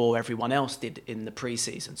there before everyone else did in the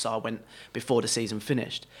pre-season. So I went before the season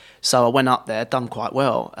finished. So I went up there, done quite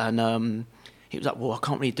well. And he was like, well, I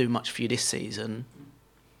can't really do much for you this season.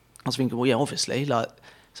 I was thinking, well, yeah, obviously, like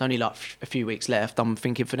it's only like a few weeks left. I'm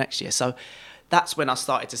thinking for next year. So that's when I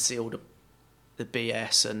started to see all the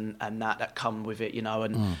BS and that come with it, and I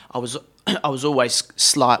was always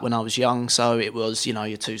slight when I was young, so it was,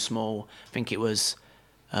 you're too small. I think it was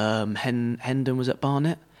Hendon was at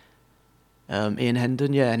Barnet, Ian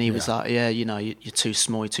Hendon, and he was like, you're too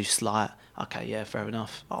small, you're too slight. Okay, yeah, fair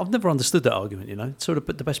enough. I've never understood that argument, Sort of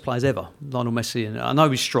the best players ever, Lionel Messi, and I know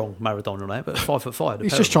he's strong, Maradona and that, but 5'5".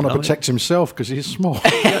 He's just trying to protect himself because he's small.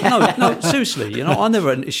 No, seriously, I never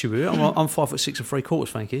had an issue with it. I'm 5'6" and 3/4",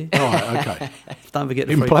 thank you. Right, okay. Don't forget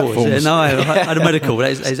the 3/4. Yeah, I had a medical.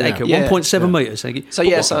 That is accurate. 1.7 metres. Thank you.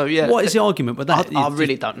 What is the argument with that? I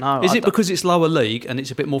really don't know. Is it because it's lower league and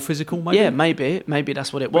it's a bit more physical? Maybe. Yeah, maybe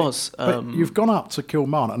that's what it was. But you've gone up to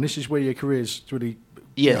Kilmarnock, and this is where your career's really.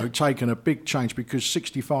 Taken a big change, because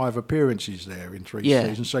 65 appearances there in 3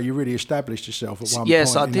 seasons, so you really established yourself at one point.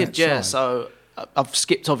 Yes, I did. So I've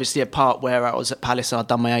skipped obviously a part where I was at Palace and I've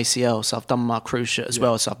done my ACL, so I've done my cruciate as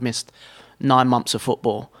well. So I've missed 9 months of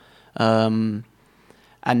football, and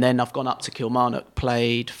then I've gone up to Kilmarnock,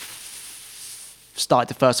 started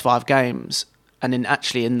the first 5 games, and then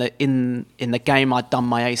actually in the game I'd done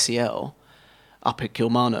my ACL up at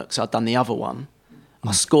Kilmarnock, so I'd done the other one.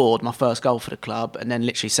 I scored my first goal for the club, and then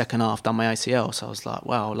literally second half done my ACL. So I was like,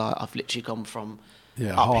 wow, like I've literally gone from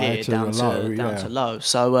up here down to low.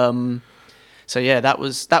 So that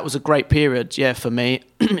was a great period, for me.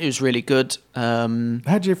 It was really good. How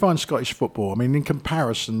did you find Scottish football? I mean, in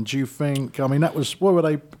comparison, do you think? I mean, that was, what were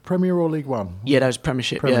they, Premier or League One? Yeah, that was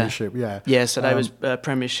Premiership. Yeah. Yeah, so that was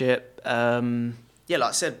Premiership. Like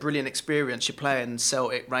I said, brilliant experience. You're playing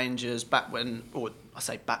Celtic, Rangers back when, or I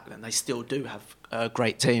say back then, they still do have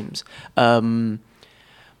great teams. But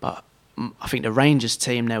I think the Rangers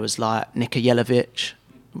team, there was like Nika Jelavic,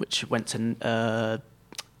 which went to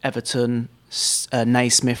Everton.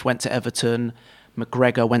 Naismith went to Everton.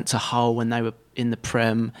 McGregor went to Hull when they were in the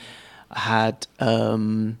Prem. I had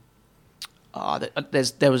there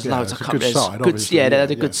was loads. It's a good side, obviously. They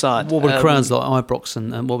had a good side. What were the crowns like? Ibrox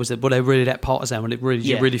and what was it? Were they really that partisan? When it really,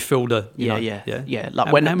 you really feel the Like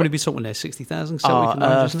how many we talking there? 60,000.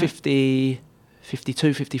 50.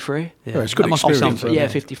 52, 53. Yeah, it's good experience.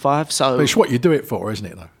 55. So, but it's what you do it for, isn't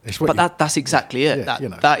it? Though. That's exactly it.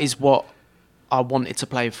 That is what I wanted to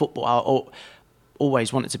play football. I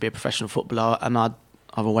always wanted to be a professional footballer, and I've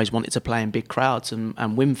always wanted to play in big crowds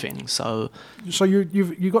and win things. So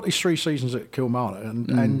you got these 3 seasons at Kilmarnock,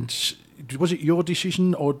 and was it your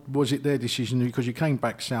decision or was it their decision, because you came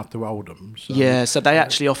back south to Oldham? So they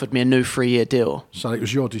actually offered me a new 3-year deal. So it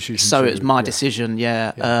was your decision. So it was my decision.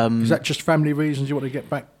 Is that just family reasons you want to get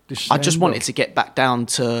back? I just wanted to get back down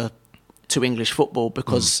to English football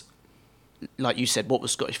because, like you said, what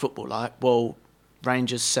was Scottish football like? Well,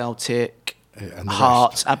 Rangers, Celtic,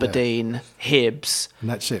 Hearts, Aberdeen, Hibs, and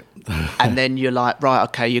that's it. And then you're like, right,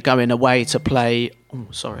 okay, you're going away to play.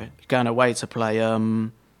 You're going away to play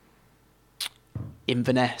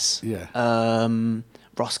Inverness,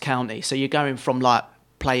 Ross County. So you're going from like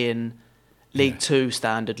playing League 2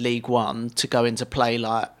 standard, League 1 to going to play,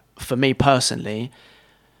 like, for me personally,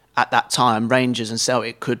 at that time, Rangers and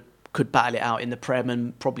Celtic could battle it out in the Prem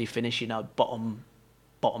and probably finish, bottom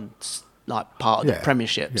like part of the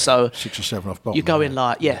Premiership. So 6 or 7 off bottom. You're going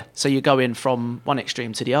so you're going from one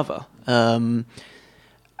extreme to the other. And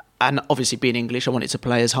obviously being English, I wanted to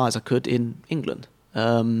play as high as I could in England.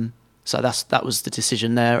 So that was the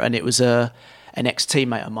decision there, and it was an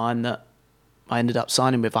ex-teammate of mine that I ended up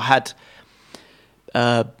signing with. I had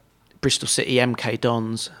Bristol City MK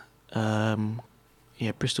Dons,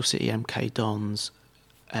 Bristol City MK Dons,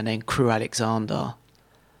 and then Crewe Alexander.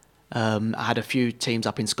 I had a few teams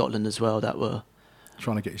up in Scotland as well that were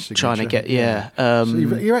Trying to get his signature. Trying to get, So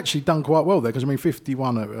you've actually done quite well there, because, I mean,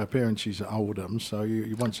 51 appearances at Oldham, so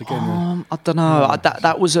you once again... I don't know.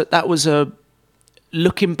 That was a...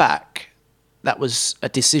 Looking back, that was a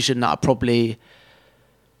decision that I probably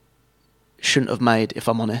shouldn't have made, if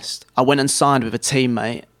I'm honest. I went and signed with a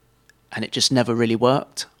teammate, and it just never really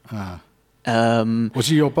worked. Was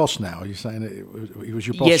he your boss now? Are you saying he was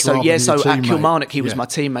your boss? So at Kilmarnock he was my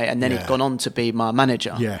teammate, and then he'd gone on to be my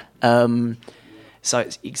manager. So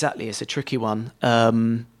it's a tricky one.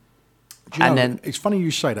 It's funny you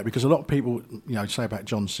say that, because a lot of people, say about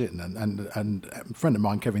John Sitton, and a friend of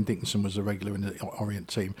mine, Kevin Dickinson, was a regular in the Orient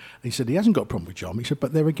team. And he said he hasn't got a problem with John. He said,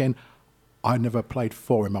 but there again, I never played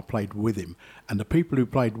for him. I played with him, and the people who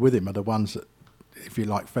played with him are the ones that, if you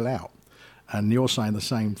like, fell out. And you're saying the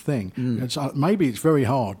same thing. Maybe it's very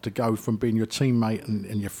hard to go from being your teammate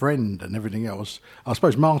and your friend and everything else. I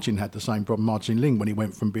suppose Martin had the same problem, Martin Ling, when he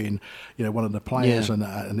went from being, one of the players and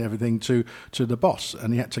everything to the boss,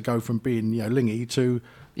 and he had to go from being, Lingy to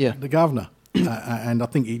the governor. And I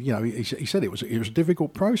think he said it was a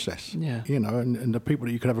difficult process. And the people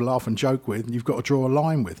that you could have a laugh and joke with, you've got to draw a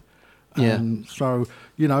line with. So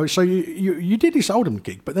you did this Oldham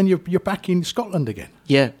gig, but then you're back in Scotland again.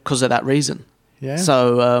 Yeah, because of that reason. Yeah.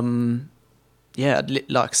 So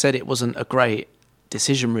like I said, it wasn't a great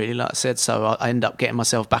decision, really. Like I said, so I ended up getting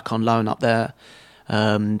myself back on loan up there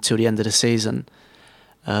till the end of the season.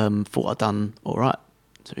 Thought I'd done all right.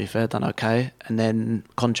 To be fair, done okay, and then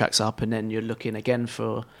contract's up, and then you're looking again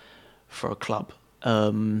for a club,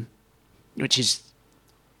 which is,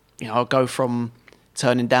 I'll go from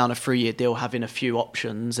turning down a 3-year deal, having a few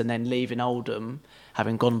options, and then leaving Oldham,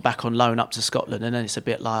 having gone back on loan up to Scotland, and then it's a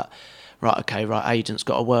bit like, agent's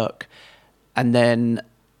got to work. And then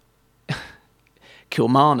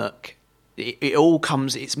Kilmarnock, it all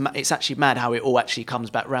comes, it's actually mad how it all actually comes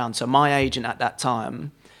back round. So my agent at that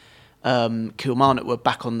time, Kilmarnock were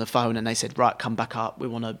back on the phone, and they said, right, come back up, we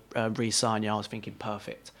want to re-sign you. I was thinking,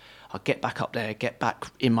 perfect. I'll get back up there, get back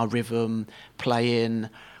in my rhythm, playing,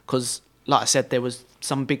 because... Like I said, there was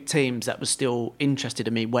some big teams that were still interested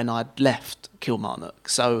in me when I'd left Kilmarnock.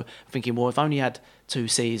 So thinking, well, if I only had 2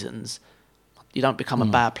 seasons, you don't become a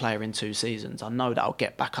bad player in 2 seasons. I know that I'll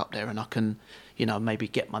get back up there, and I can, maybe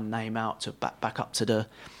get my name out to back up to the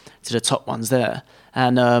top ones there.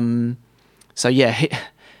 And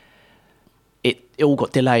it all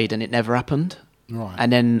got delayed, and it never happened. Right.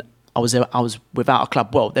 And then I was without a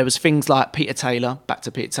club. Well, there was things like Peter Taylor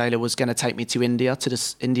was going to take me to India, to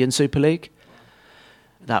the Indian Super League.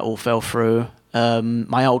 That all fell through.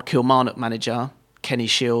 My old Kilmarnock manager, Kenny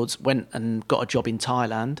Shields, went and got a job in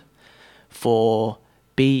Thailand for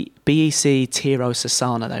BEC Tiro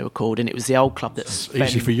Sasana, they were called, and it was the old club that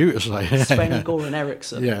easy for you to say. Sven Goran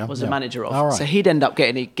Eriksson was the manager of. Right. So he'd end up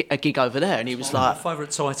getting a gig over there, and he was like...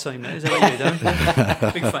 Favourite Thai team, is that what you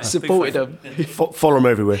do? Big fan. Supported them. Follow them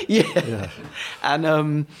everywhere. Yeah.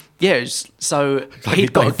 And, so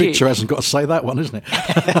he'd got a gig. Victor hasn't got to say that one, isn't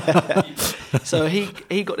it? So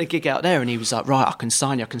he got the gig out there, and he was like, right, I can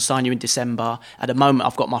sign you in December. At the moment,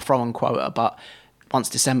 I've got my throw-on quota, but once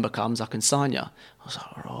December comes, I can sign you. I was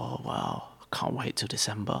like, oh, wow, I can't wait till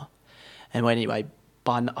December. And anyway,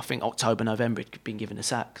 by, I think, October, November, he'd been given a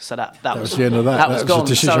sack. So that was the end of that. That was gone. a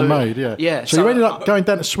decision made, Yeah. So you ended up going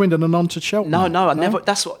down to Swindon and on to Cheltenham? No, I never.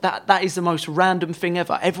 That is the most random thing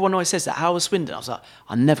ever. Everyone always says that. How was Swindon? I was like,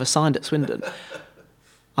 I never signed at Swindon.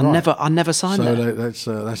 I never signed that.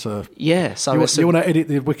 So that's a... Yeah, so... You want to edit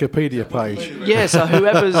the Wikipedia page? Yeah, so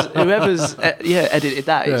whoever's edited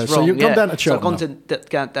that is wrong. So you've gone down to Cheltenham? So I've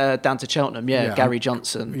gone down to Cheltenham, Gary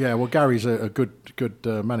Johnson. Yeah, well, Gary's a good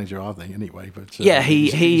manager, I think, anyway. But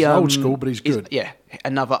he's old school, but he's good.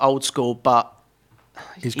 Another old school, but...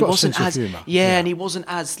 He's got a sense of humour. Yeah, and he wasn't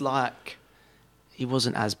as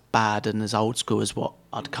bad and as old school as what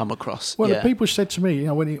I'd come across. Well, the people said to me,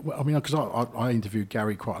 because I interviewed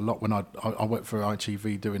Gary quite a lot when I worked for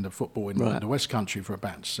ITV doing the football in the West Country for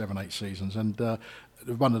about 7-8 seasons, and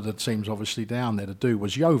one of the teams obviously down there to do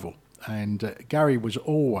was Yeovil, and Gary was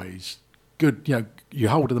always good. You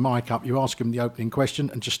hold the mic up, you ask him the opening question,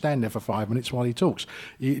 and just stand there for 5 minutes while he talks.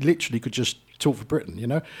 He literally could just talk for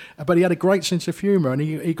Britain, But he had a great sense of humour, and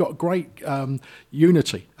he got great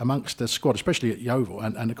unity amongst the squad, especially at Yeovil.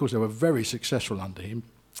 And of course, they were very successful under him.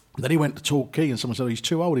 Then he went to Torquay, and someone said, he's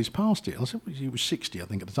too old, he's past it. And I said, well, he was 60, I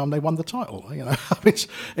think, at the time they won the title. I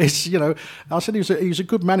said he was a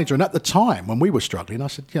good manager. And at the time, when we were struggling, I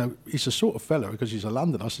said, he's the sort of fellow, because he's a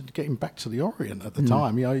Londoner, I said, get him back to the Orient at the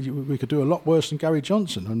time. We could do a lot worse than Gary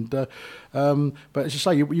Johnson. And but as you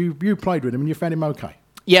say, you played with him and you found him okay.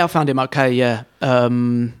 Yeah, I found him okay, yeah.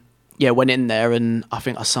 Went in there, and I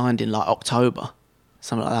think I signed in like October.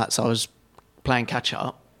 something like that. So I was playing catch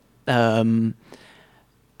up, and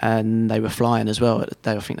they were flying as well.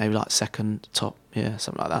 I think they were like second top,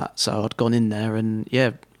 something like that. So I'd gone in there, and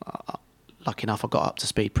lucky enough, I got up to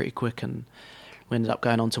speed pretty quick, and we ended up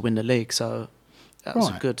going on to win the league. So that was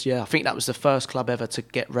good. Yeah, I think that was the first club ever to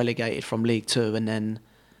get relegated from League Two, and then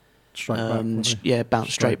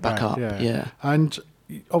bounce straight back up. Yeah. And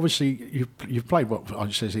obviously, you've played what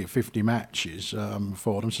it says here 50 matches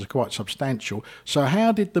for them, so it's quite substantial. So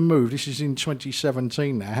how did the move? This is in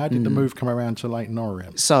 2017 now. How did the move come around to Leyton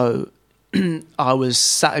Orient? So I was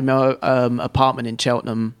sat in my apartment in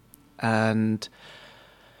Cheltenham, and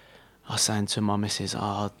I was saying to my missus,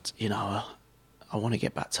 I want to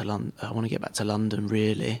get back to London. I want to get back to London.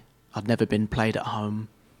 Really, I'd never been played at home.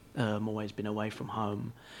 Always been away from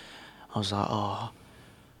home. I was like, I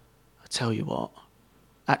tell you what.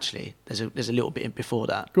 Actually, there's a little bit in before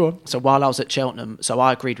that. Go on. So while I was at Cheltenham,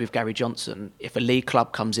 I agreed with Gary Johnson, if a league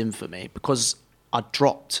club comes in for me, because I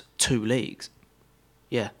dropped 2 leagues.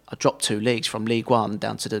 Yeah, I dropped 2 leagues from League One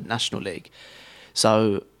down to the National League.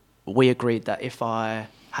 So we agreed that if I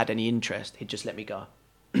had any interest, he'd just let me go.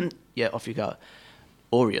 Yeah, off you go.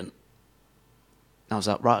 Orient. I was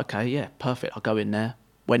like, right, okay, yeah, perfect. I'll go in there.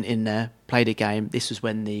 Went in there, played a game. This was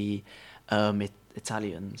when the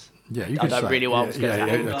Italians... Yeah, you I don't really want to get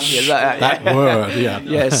that word. Yeah,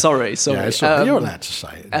 yeah. Sorry. Yeah, you're allowed to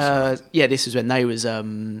say it. This is when they was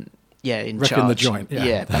in wrecking charge. The joint.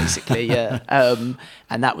 Yeah, basically. Yeah,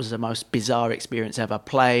 and that was the most bizarre experience ever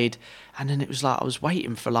played. And then it was like I was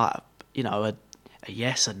waiting for a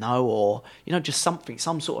yes, a no, or just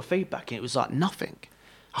some sort of feedback, and it was like nothing.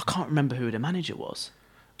 I can't remember who the manager was.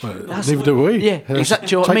 Well, neither do we. Yeah, exactly.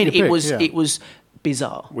 Do you know what I mean? It was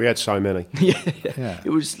bizarre. We had so many. Yeah.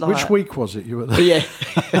 It was like... Which week was it you were there?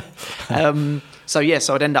 Yeah. So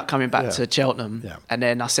I'd end up coming back to Cheltenham, and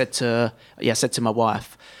then I said to my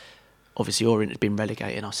wife, obviously Orient had been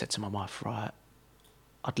relegated, and I said to my wife, right,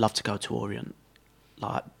 I'd love to go to Orient.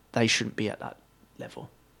 Like, they shouldn't be at that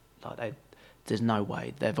level. Like, there's no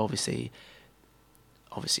way. They've obviously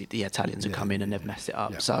the Italians have come in and they've messed it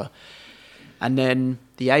up. Yeah. So, and then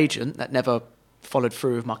the agent that never followed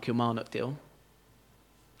through with my Kilmarnock deal,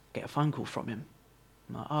 get a phone call from him.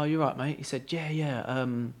 I'm like, oh, you're right, mate. He said, yeah.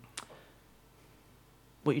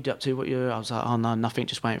 What you up to? I was like, oh no, nothing.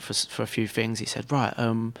 Just waiting for a few things. He said, right.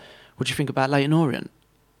 What do you think about Leyton Orient?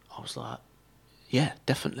 I was like, yeah,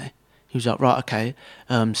 definitely. He was like, right, okay.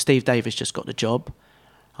 Steve Davis just got the job.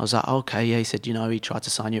 I was like, okay, yeah. He said, he tried to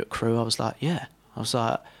sign you at Crewe. I was like, yeah. I was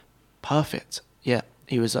like, perfect. Yeah.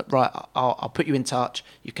 He was like, right, I'll put you in touch.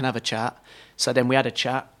 You can have a chat. So then we had a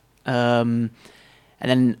chat. And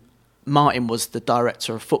then Martin was the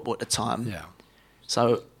director of football at the time. Yeah.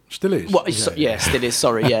 So still is. Still is.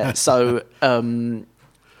 Sorry. Yeah. So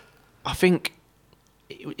I think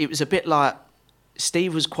it was a bit like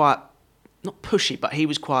Steve was quite not pushy, but he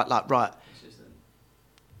was quite like, right,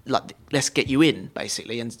 like let's get you in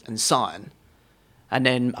basically and sign. And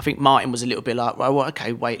then I think Martin was a little bit like, well,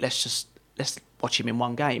 okay, wait, let's watch him in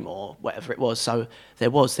one game or whatever it was. So there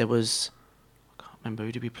was I can't remember,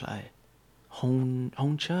 who did we play?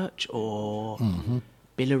 Hornchurch or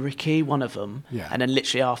Billericay, one of them. Yeah. And then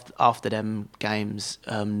literally after them games,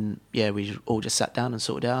 we all just sat down and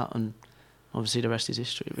sorted it out, and obviously the rest is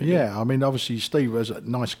history, really. Yeah, I mean, obviously Steve was a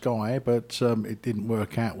nice guy, but it didn't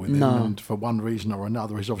work out with him. No. And for one reason or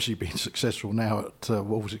another, he's obviously been successful now at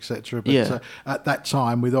Wolves, etc. But at that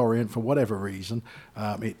time with Orient, for whatever reason,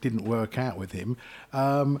 it didn't work out with him.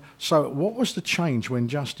 So what was the change when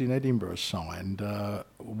Justin Edinburgh signed?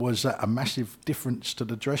 Was that a massive difference to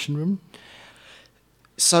the dressing room?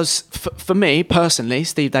 So for me, personally,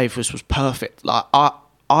 Steve Davis was perfect. Like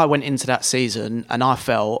I went into that season and I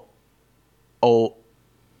felt...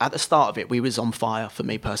 at the start of it, we was on fire. For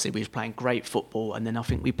me personally, we was playing great football, and then I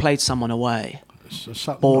think we played someone away.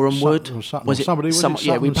 Boreham Wood. Was it somebody?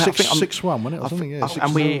 Yeah, we played 6-1, wasn't it? Or something. Yeah,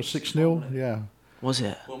 6-0. Yeah. Was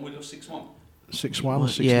it? Boreham Wood lost 6-1.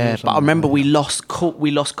 6-1. Yeah, but I remember we lost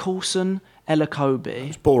Coulson, Ella Kobe. It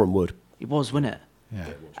was Boreham Wood. It was, wasn't it? Yeah.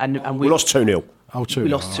 And we lost 2-0. Oh, 2-0. We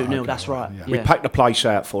lost 2-0. That's right. Yeah. We packed the place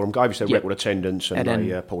out for them, gave us their record attendance, and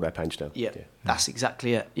they pulled their pants down. Yeah, that's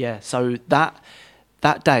exactly it. Yeah, so that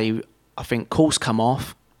day, I think Course come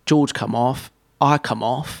off, George come off, I come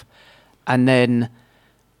off, and then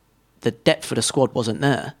the depth of the squad wasn't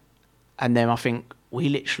there. And then I think we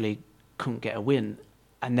literally couldn't get a win.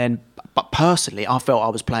 And then, but personally, I felt I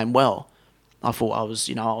was playing well. I thought I was,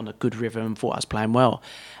 on a good rhythm, thought I was playing well.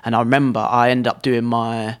 And I remember I ended up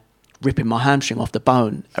ripping my hamstring off the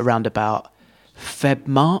bone around about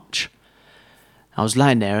March. I was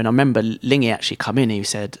lying there, and I remember Lingy actually come in. He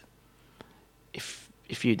said,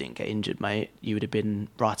 if you didn't get injured, mate, you would have been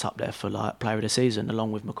right up there for like player of the season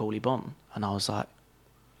along with Macaulay Bonne. And I was like,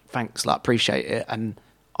 thanks, like appreciate it. And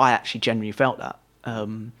I actually genuinely felt that.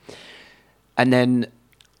 And then,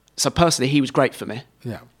 so personally, he was great for me.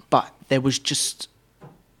 Yeah. But there just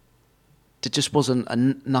wasn't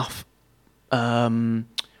enough.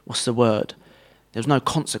 What's the word? There was no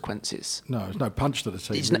consequences. No, there's no punch to the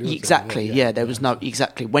team. Really, exactly. There was no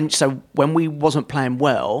exactly when we wasn't playing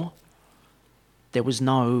well. There was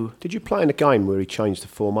no... Did you play in a game where he changed the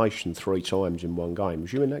formation 3 times in one game?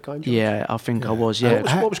 Was you in that game, George? Yeah, I think I was,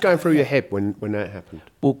 yeah. What was going through your head when that happened?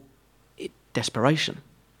 Well, desperation.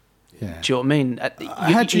 Yeah. Do you know what I mean?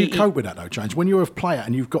 How do you cope with that, though, James? When you're a player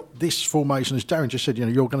and you've got this formation, as Darin just said,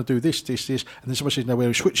 you're going to do this, and then somebody says, no,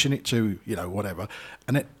 we're switching it to, whatever.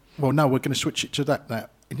 And then, well, no, we're going to switch it to that now.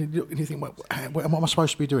 And you think, what am I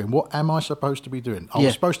supposed to be doing? What am I supposed to be doing? I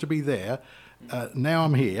was supposed to be there. Now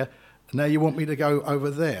I'm here. Now you want me to go over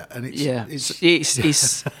there, and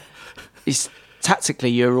it's tactically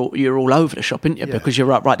you're all over the shop, aren't you? Yeah. Because you're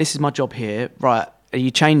right. This is my job here. Right, and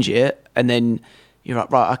you change it, and then you're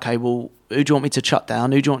like, right, okay. Well, who do you want me to shut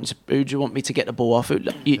down? Who do you want me to get the ball off? You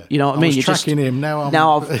know what I mean? You're tracking him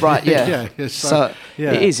now. Right, yeah. So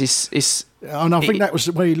it is. It's. And I think that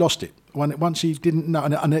was where he lost it. Once he didn't know,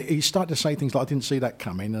 and he started to say things like, "I didn't see that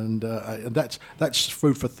coming," and that's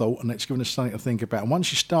food for thought, and it's given us something to think about. And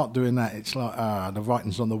once you start doing that, it's like the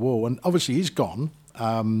writing's on the wall. And obviously, he's gone,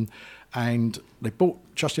 and they brought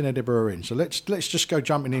Justin Edinburgh in. So let's just go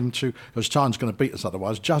jumping into, because time's going to beat us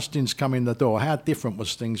otherwise. Justin's come in the door. How different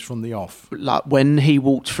was things from the off? Like when he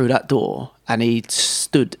walked through that door and he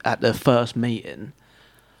stood at the first meeting,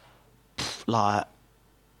 like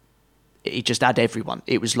he just had everyone.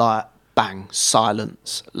 It was like, bang,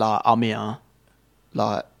 silence, like, I'm here,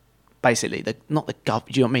 like, basically, not the gov,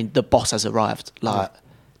 do you know what I mean? The boss has arrived, like,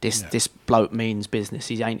 this bloke means business,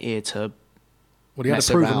 he ain't here to Well, he had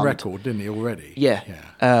a proven record, didn't he, already? Yeah.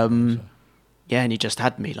 And he just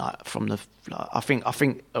had me, like, from the, like, I think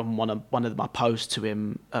on one of my posts to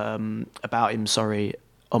him, about him,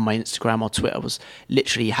 on my Instagram or Twitter, was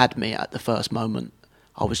literally had me at the first moment.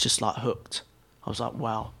 I was just, like, hooked. I was like,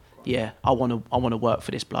 wow. Yeah, I want to work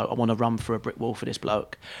for this bloke. I want to run through a brick wall for this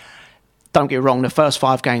bloke. Don't get me wrong, the first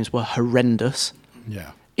 5 games were horrendous.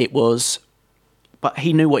 Yeah. It was, but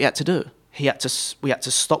he knew what he had to do. We had to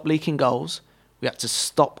stop leaking goals. We had to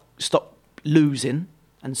stop losing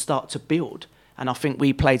and start to build. And I think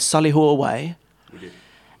we played Solihull away. We did.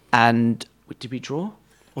 And did we draw?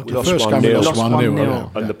 Well, the first game we lost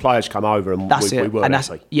 1-0. And the players come over and we weren't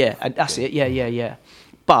happy. And that's it. Yeah.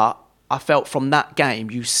 But I felt from that game,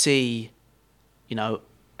 you see, a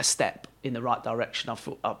step in the right direction. I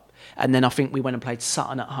thought up, and then I think we went and played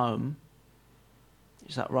Sutton at home.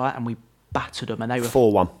 Is that right? And we battered them, and they were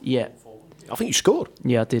 4-1. Yeah, I think you scored.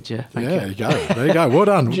 Yeah, I did. Yeah, thank you. There you go. There you go. Well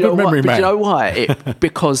done. Good memory, man. Do you know why?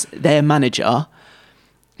 Because their manager,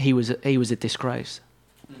 he was a disgrace.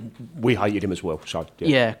 We hated him as well. So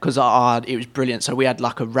yeah, because it was brilliant. So we had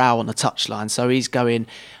like a row on the touchline. So he's going,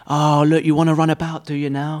 "Oh, look, you want to run about, do you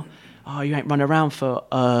now? Oh, you ain't run around for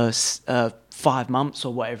 5 months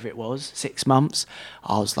or whatever it was, 6 months."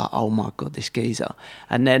 I was like, oh my God, this geezer.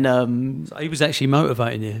 And then so he was actually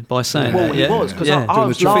motivating you by saying that. He was, because I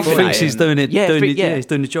was laughing at him. He's doing it. He's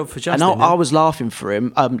doing the job for Justin. And I was laughing for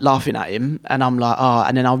him, laughing at him, and I'm like,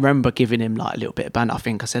 and then I remember giving him like a little bit of banter. I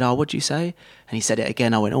think I said, "Oh, what'd you say?" And he said it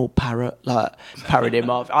again. I went, parrot him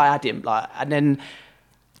off. I had him and then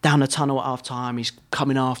down the tunnel at half time, he's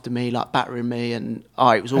coming after me, like battering me, and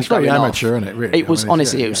it was all That's going very off. amateur, isn't it? Really, it was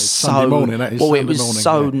honestly, it was so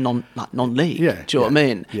non-league. Yeah, do you know what I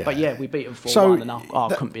mean? Yeah. But yeah, we beat him 4-1, and I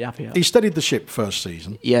couldn't be happier. He steadied the ship first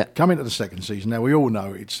season. Yeah, come into the second season. Now we all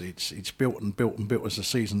know it's built and built and built as the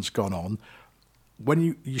season's gone on.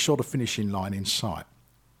 When you saw the finishing line in sight,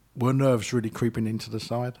 were nerves really creeping into the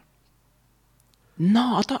side?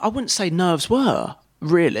 No, I wouldn't say nerves were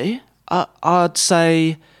really. I'd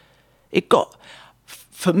say it got,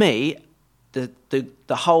 for me, the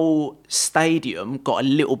whole stadium got a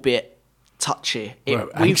little bit touchy.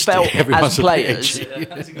 We felt as players.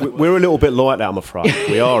 We're a little bit like that, I'm afraid.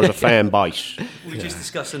 We are as a fan base. We're just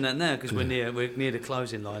discussing that now because we're near the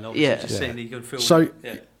closing line. Obviously, just seeing you can feel. So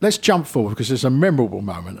let's jump forward because there's a memorable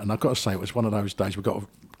moment, and I've got to say it was one of those days. We've got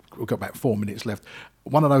about 4 minutes left.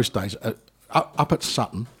 One of those days up at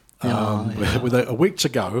Sutton with a week to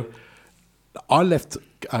go. I left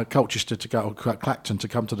Colchester to go Clacton to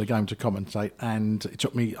come to the game to commentate, and it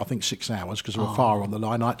took me, I think, 6 hours because there were fire on the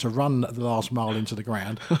line. I had to run the last mile into the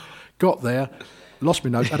ground. Got there, Lost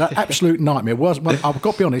my nose. Had an absolute nightmare. I've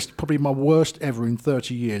got to be honest, probably my worst ever in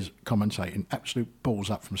 30 years commentating. Absolute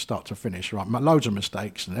balls up from start to finish. Right, loads of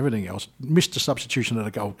mistakes and everything else. Missed the substitution of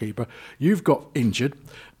the goalkeeper. You've got injured,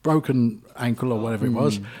 broken ankle or whatever it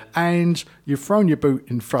was, and you've thrown your boot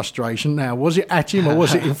in frustration. Now, was it at him or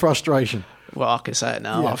was it in frustration? Well, I can say it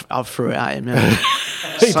now. Yeah. I threw it at him. Yeah.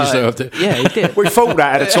 He deserved it. Yeah, he did. We thought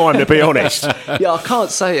that at the time, to be honest. Yeah, I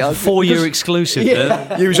can't say it. 4-year exclusive.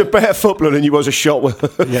 Yeah. You was a better footballer than you was a shot with.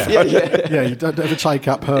 Yeah, you don't ever take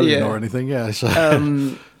up hurling or anything. Yeah, so.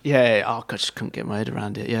 I just couldn't get my head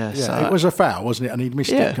around it. Yeah, yeah. So, It was a foul, wasn't it? And he'd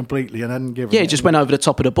missed it completely and hadn't given. Yeah, he just went over the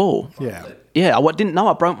top of the ball. Yeah, I didn't know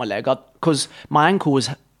I broke my leg because my ankle was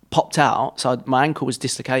popped out, so my ankle was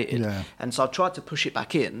dislocated, and so I tried to push it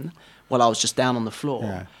back in while I was just down on the floor.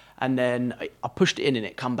 Yeah. And then I pushed it in and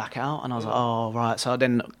it come back out, and I was like, oh, right. So I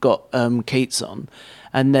then got Keats on,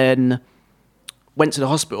 and then went to the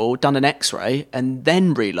hospital, done an X-ray, and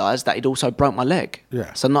then realised that he'd also broke my leg.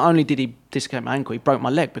 Yeah. So not only did he dislocate my ankle, he broke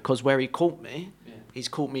my leg because where he caught me, he's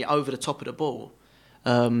caught me over the top of the ball.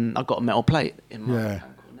 I've got a metal plate in my ankle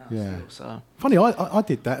now. Yeah. Still, so. Funny, I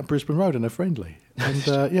did that at Brisbane Road in a friendly. And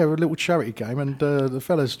a little charity game, and the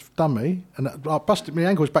fella's done me, and I busted my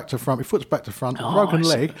ankles back to front, my foot's back to front, broken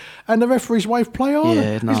leg, and the referee's waved play on.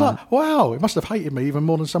 Yeah, He's like, wow, he must have hated me even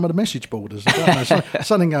more than some of the message boarders. I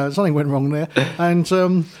don't know, something went wrong there. And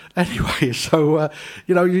anyway, so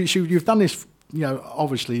you've done this.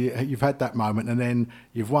 Obviously you've had that moment, and then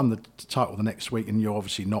you've won the title the next week, and you're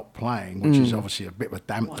obviously not playing, which is obviously a bit of a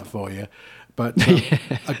dampener for you. But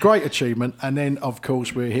a great achievement, and then of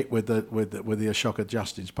course we're hit with the shock of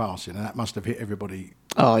Justin's passing, and that must have hit everybody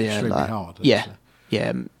extremely hard. Yeah,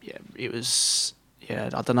 it was. Yeah,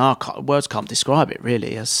 I don't know. Words can't describe it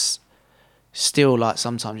really. It's still like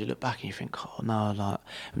sometimes you look back and you think, oh no, like.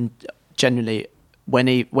 And generally, when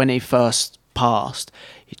he first passed,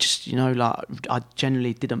 it just I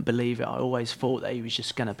generally didn't believe it. I always thought that he was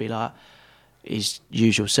just gonna be like his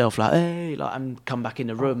usual self, like hey, like and come back in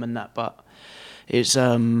the room and that, but. It's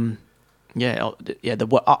I think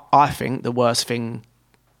the worst thing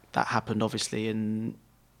that happened, obviously, and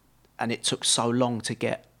it took so long to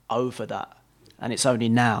get over that, and it's only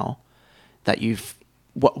now that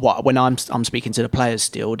when I'm speaking to the players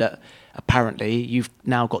still that apparently you've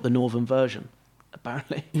now got the northern version.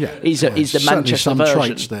 Apparently, he's the Manchester some version.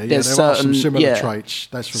 Traits there. There are some similar traits.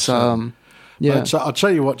 That's for certain. Yeah. But I'll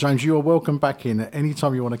tell you what, James, you're welcome back in at any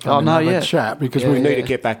time you want to come and have a chat, because we need to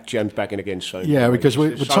get James back in again soon. Yeah, because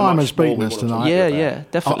the time has beaten us tonight. Yeah,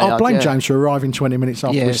 definitely. I'll blame James for arriving 20 minutes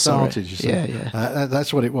after we started. You see. Yeah.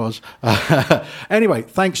 That's what it was. Anyway,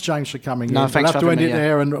 thanks, James, for coming in. Thanks we'll have for to end having it me,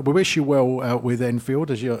 there, and we wish you well with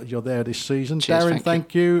Enfield as you're there this season. Cheers, Darin,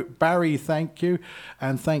 thank you. Barry, thank you.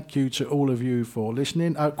 And thank you to all of you for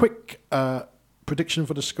listening. Quick prediction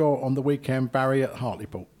for the score on the weekend, Barry, at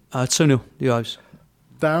Hartlepool. 2-0, the O's.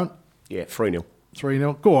 Darren? Yeah, 3-0.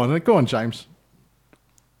 3-0. Go on, James.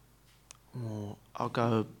 I'll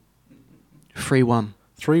go 3-1.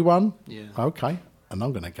 3-1? Yeah. Okay. And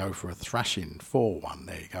I'm going to go for a thrashing 4-1.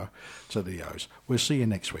 There you go. To the O's. We'll see you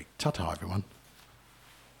next week. Ta-ta, everyone.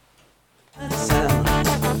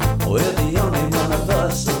 We're the only one of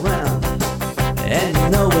us around, and you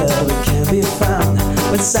know where we can be found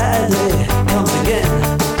when Saturday comes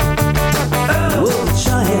again. We'll be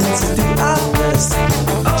trying to do our best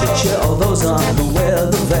to cheer all those on who wear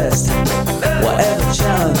the vest. Whatever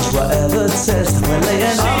challenge, whatever test, we're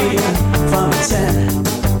laying Orient from a 10.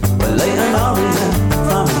 We're laying Orient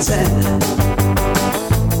from a 10.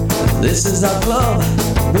 This is our club,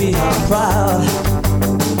 we are proud.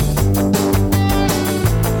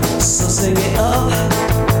 So sing it up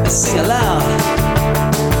and sing aloud.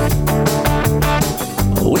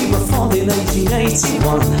 We were formed in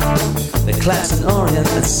 1881. The class in Orient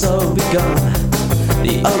had so begun.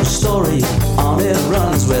 The old story on it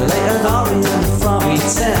runs. We're laying Orient from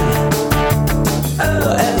E10.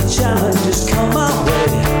 Whatever challenges come our way,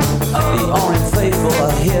 the Orient faithful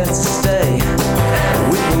are here to stay.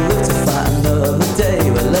 We will live to fight another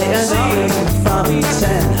day. We're laying Orient from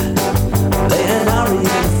E10. Laying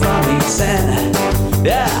Orient from E10.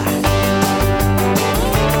 Yeah.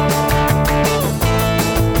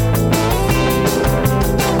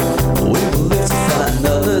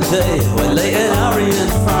 Day. We're laying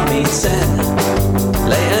Orient from E10.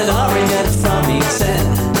 Laying Orient from E10.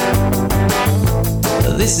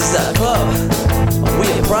 This is our club, we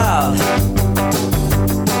are proud.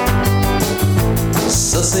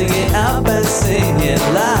 So sing it out and sing it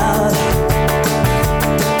loud.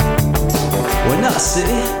 We're not a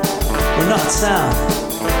city, we're not a town.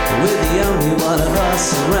 We're the only one of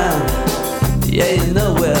us around. Yeah, you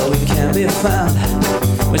know where we can be found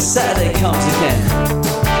when Saturday comes again.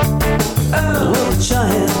 We'll be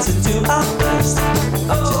trying to do our best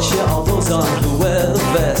to cheer all those on who wear the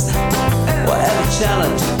vest. Whatever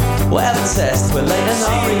challenge, whatever test, we're laying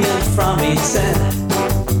Orient from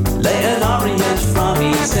E10. Laying Orient from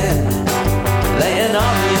E10. Laying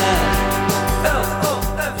Orient.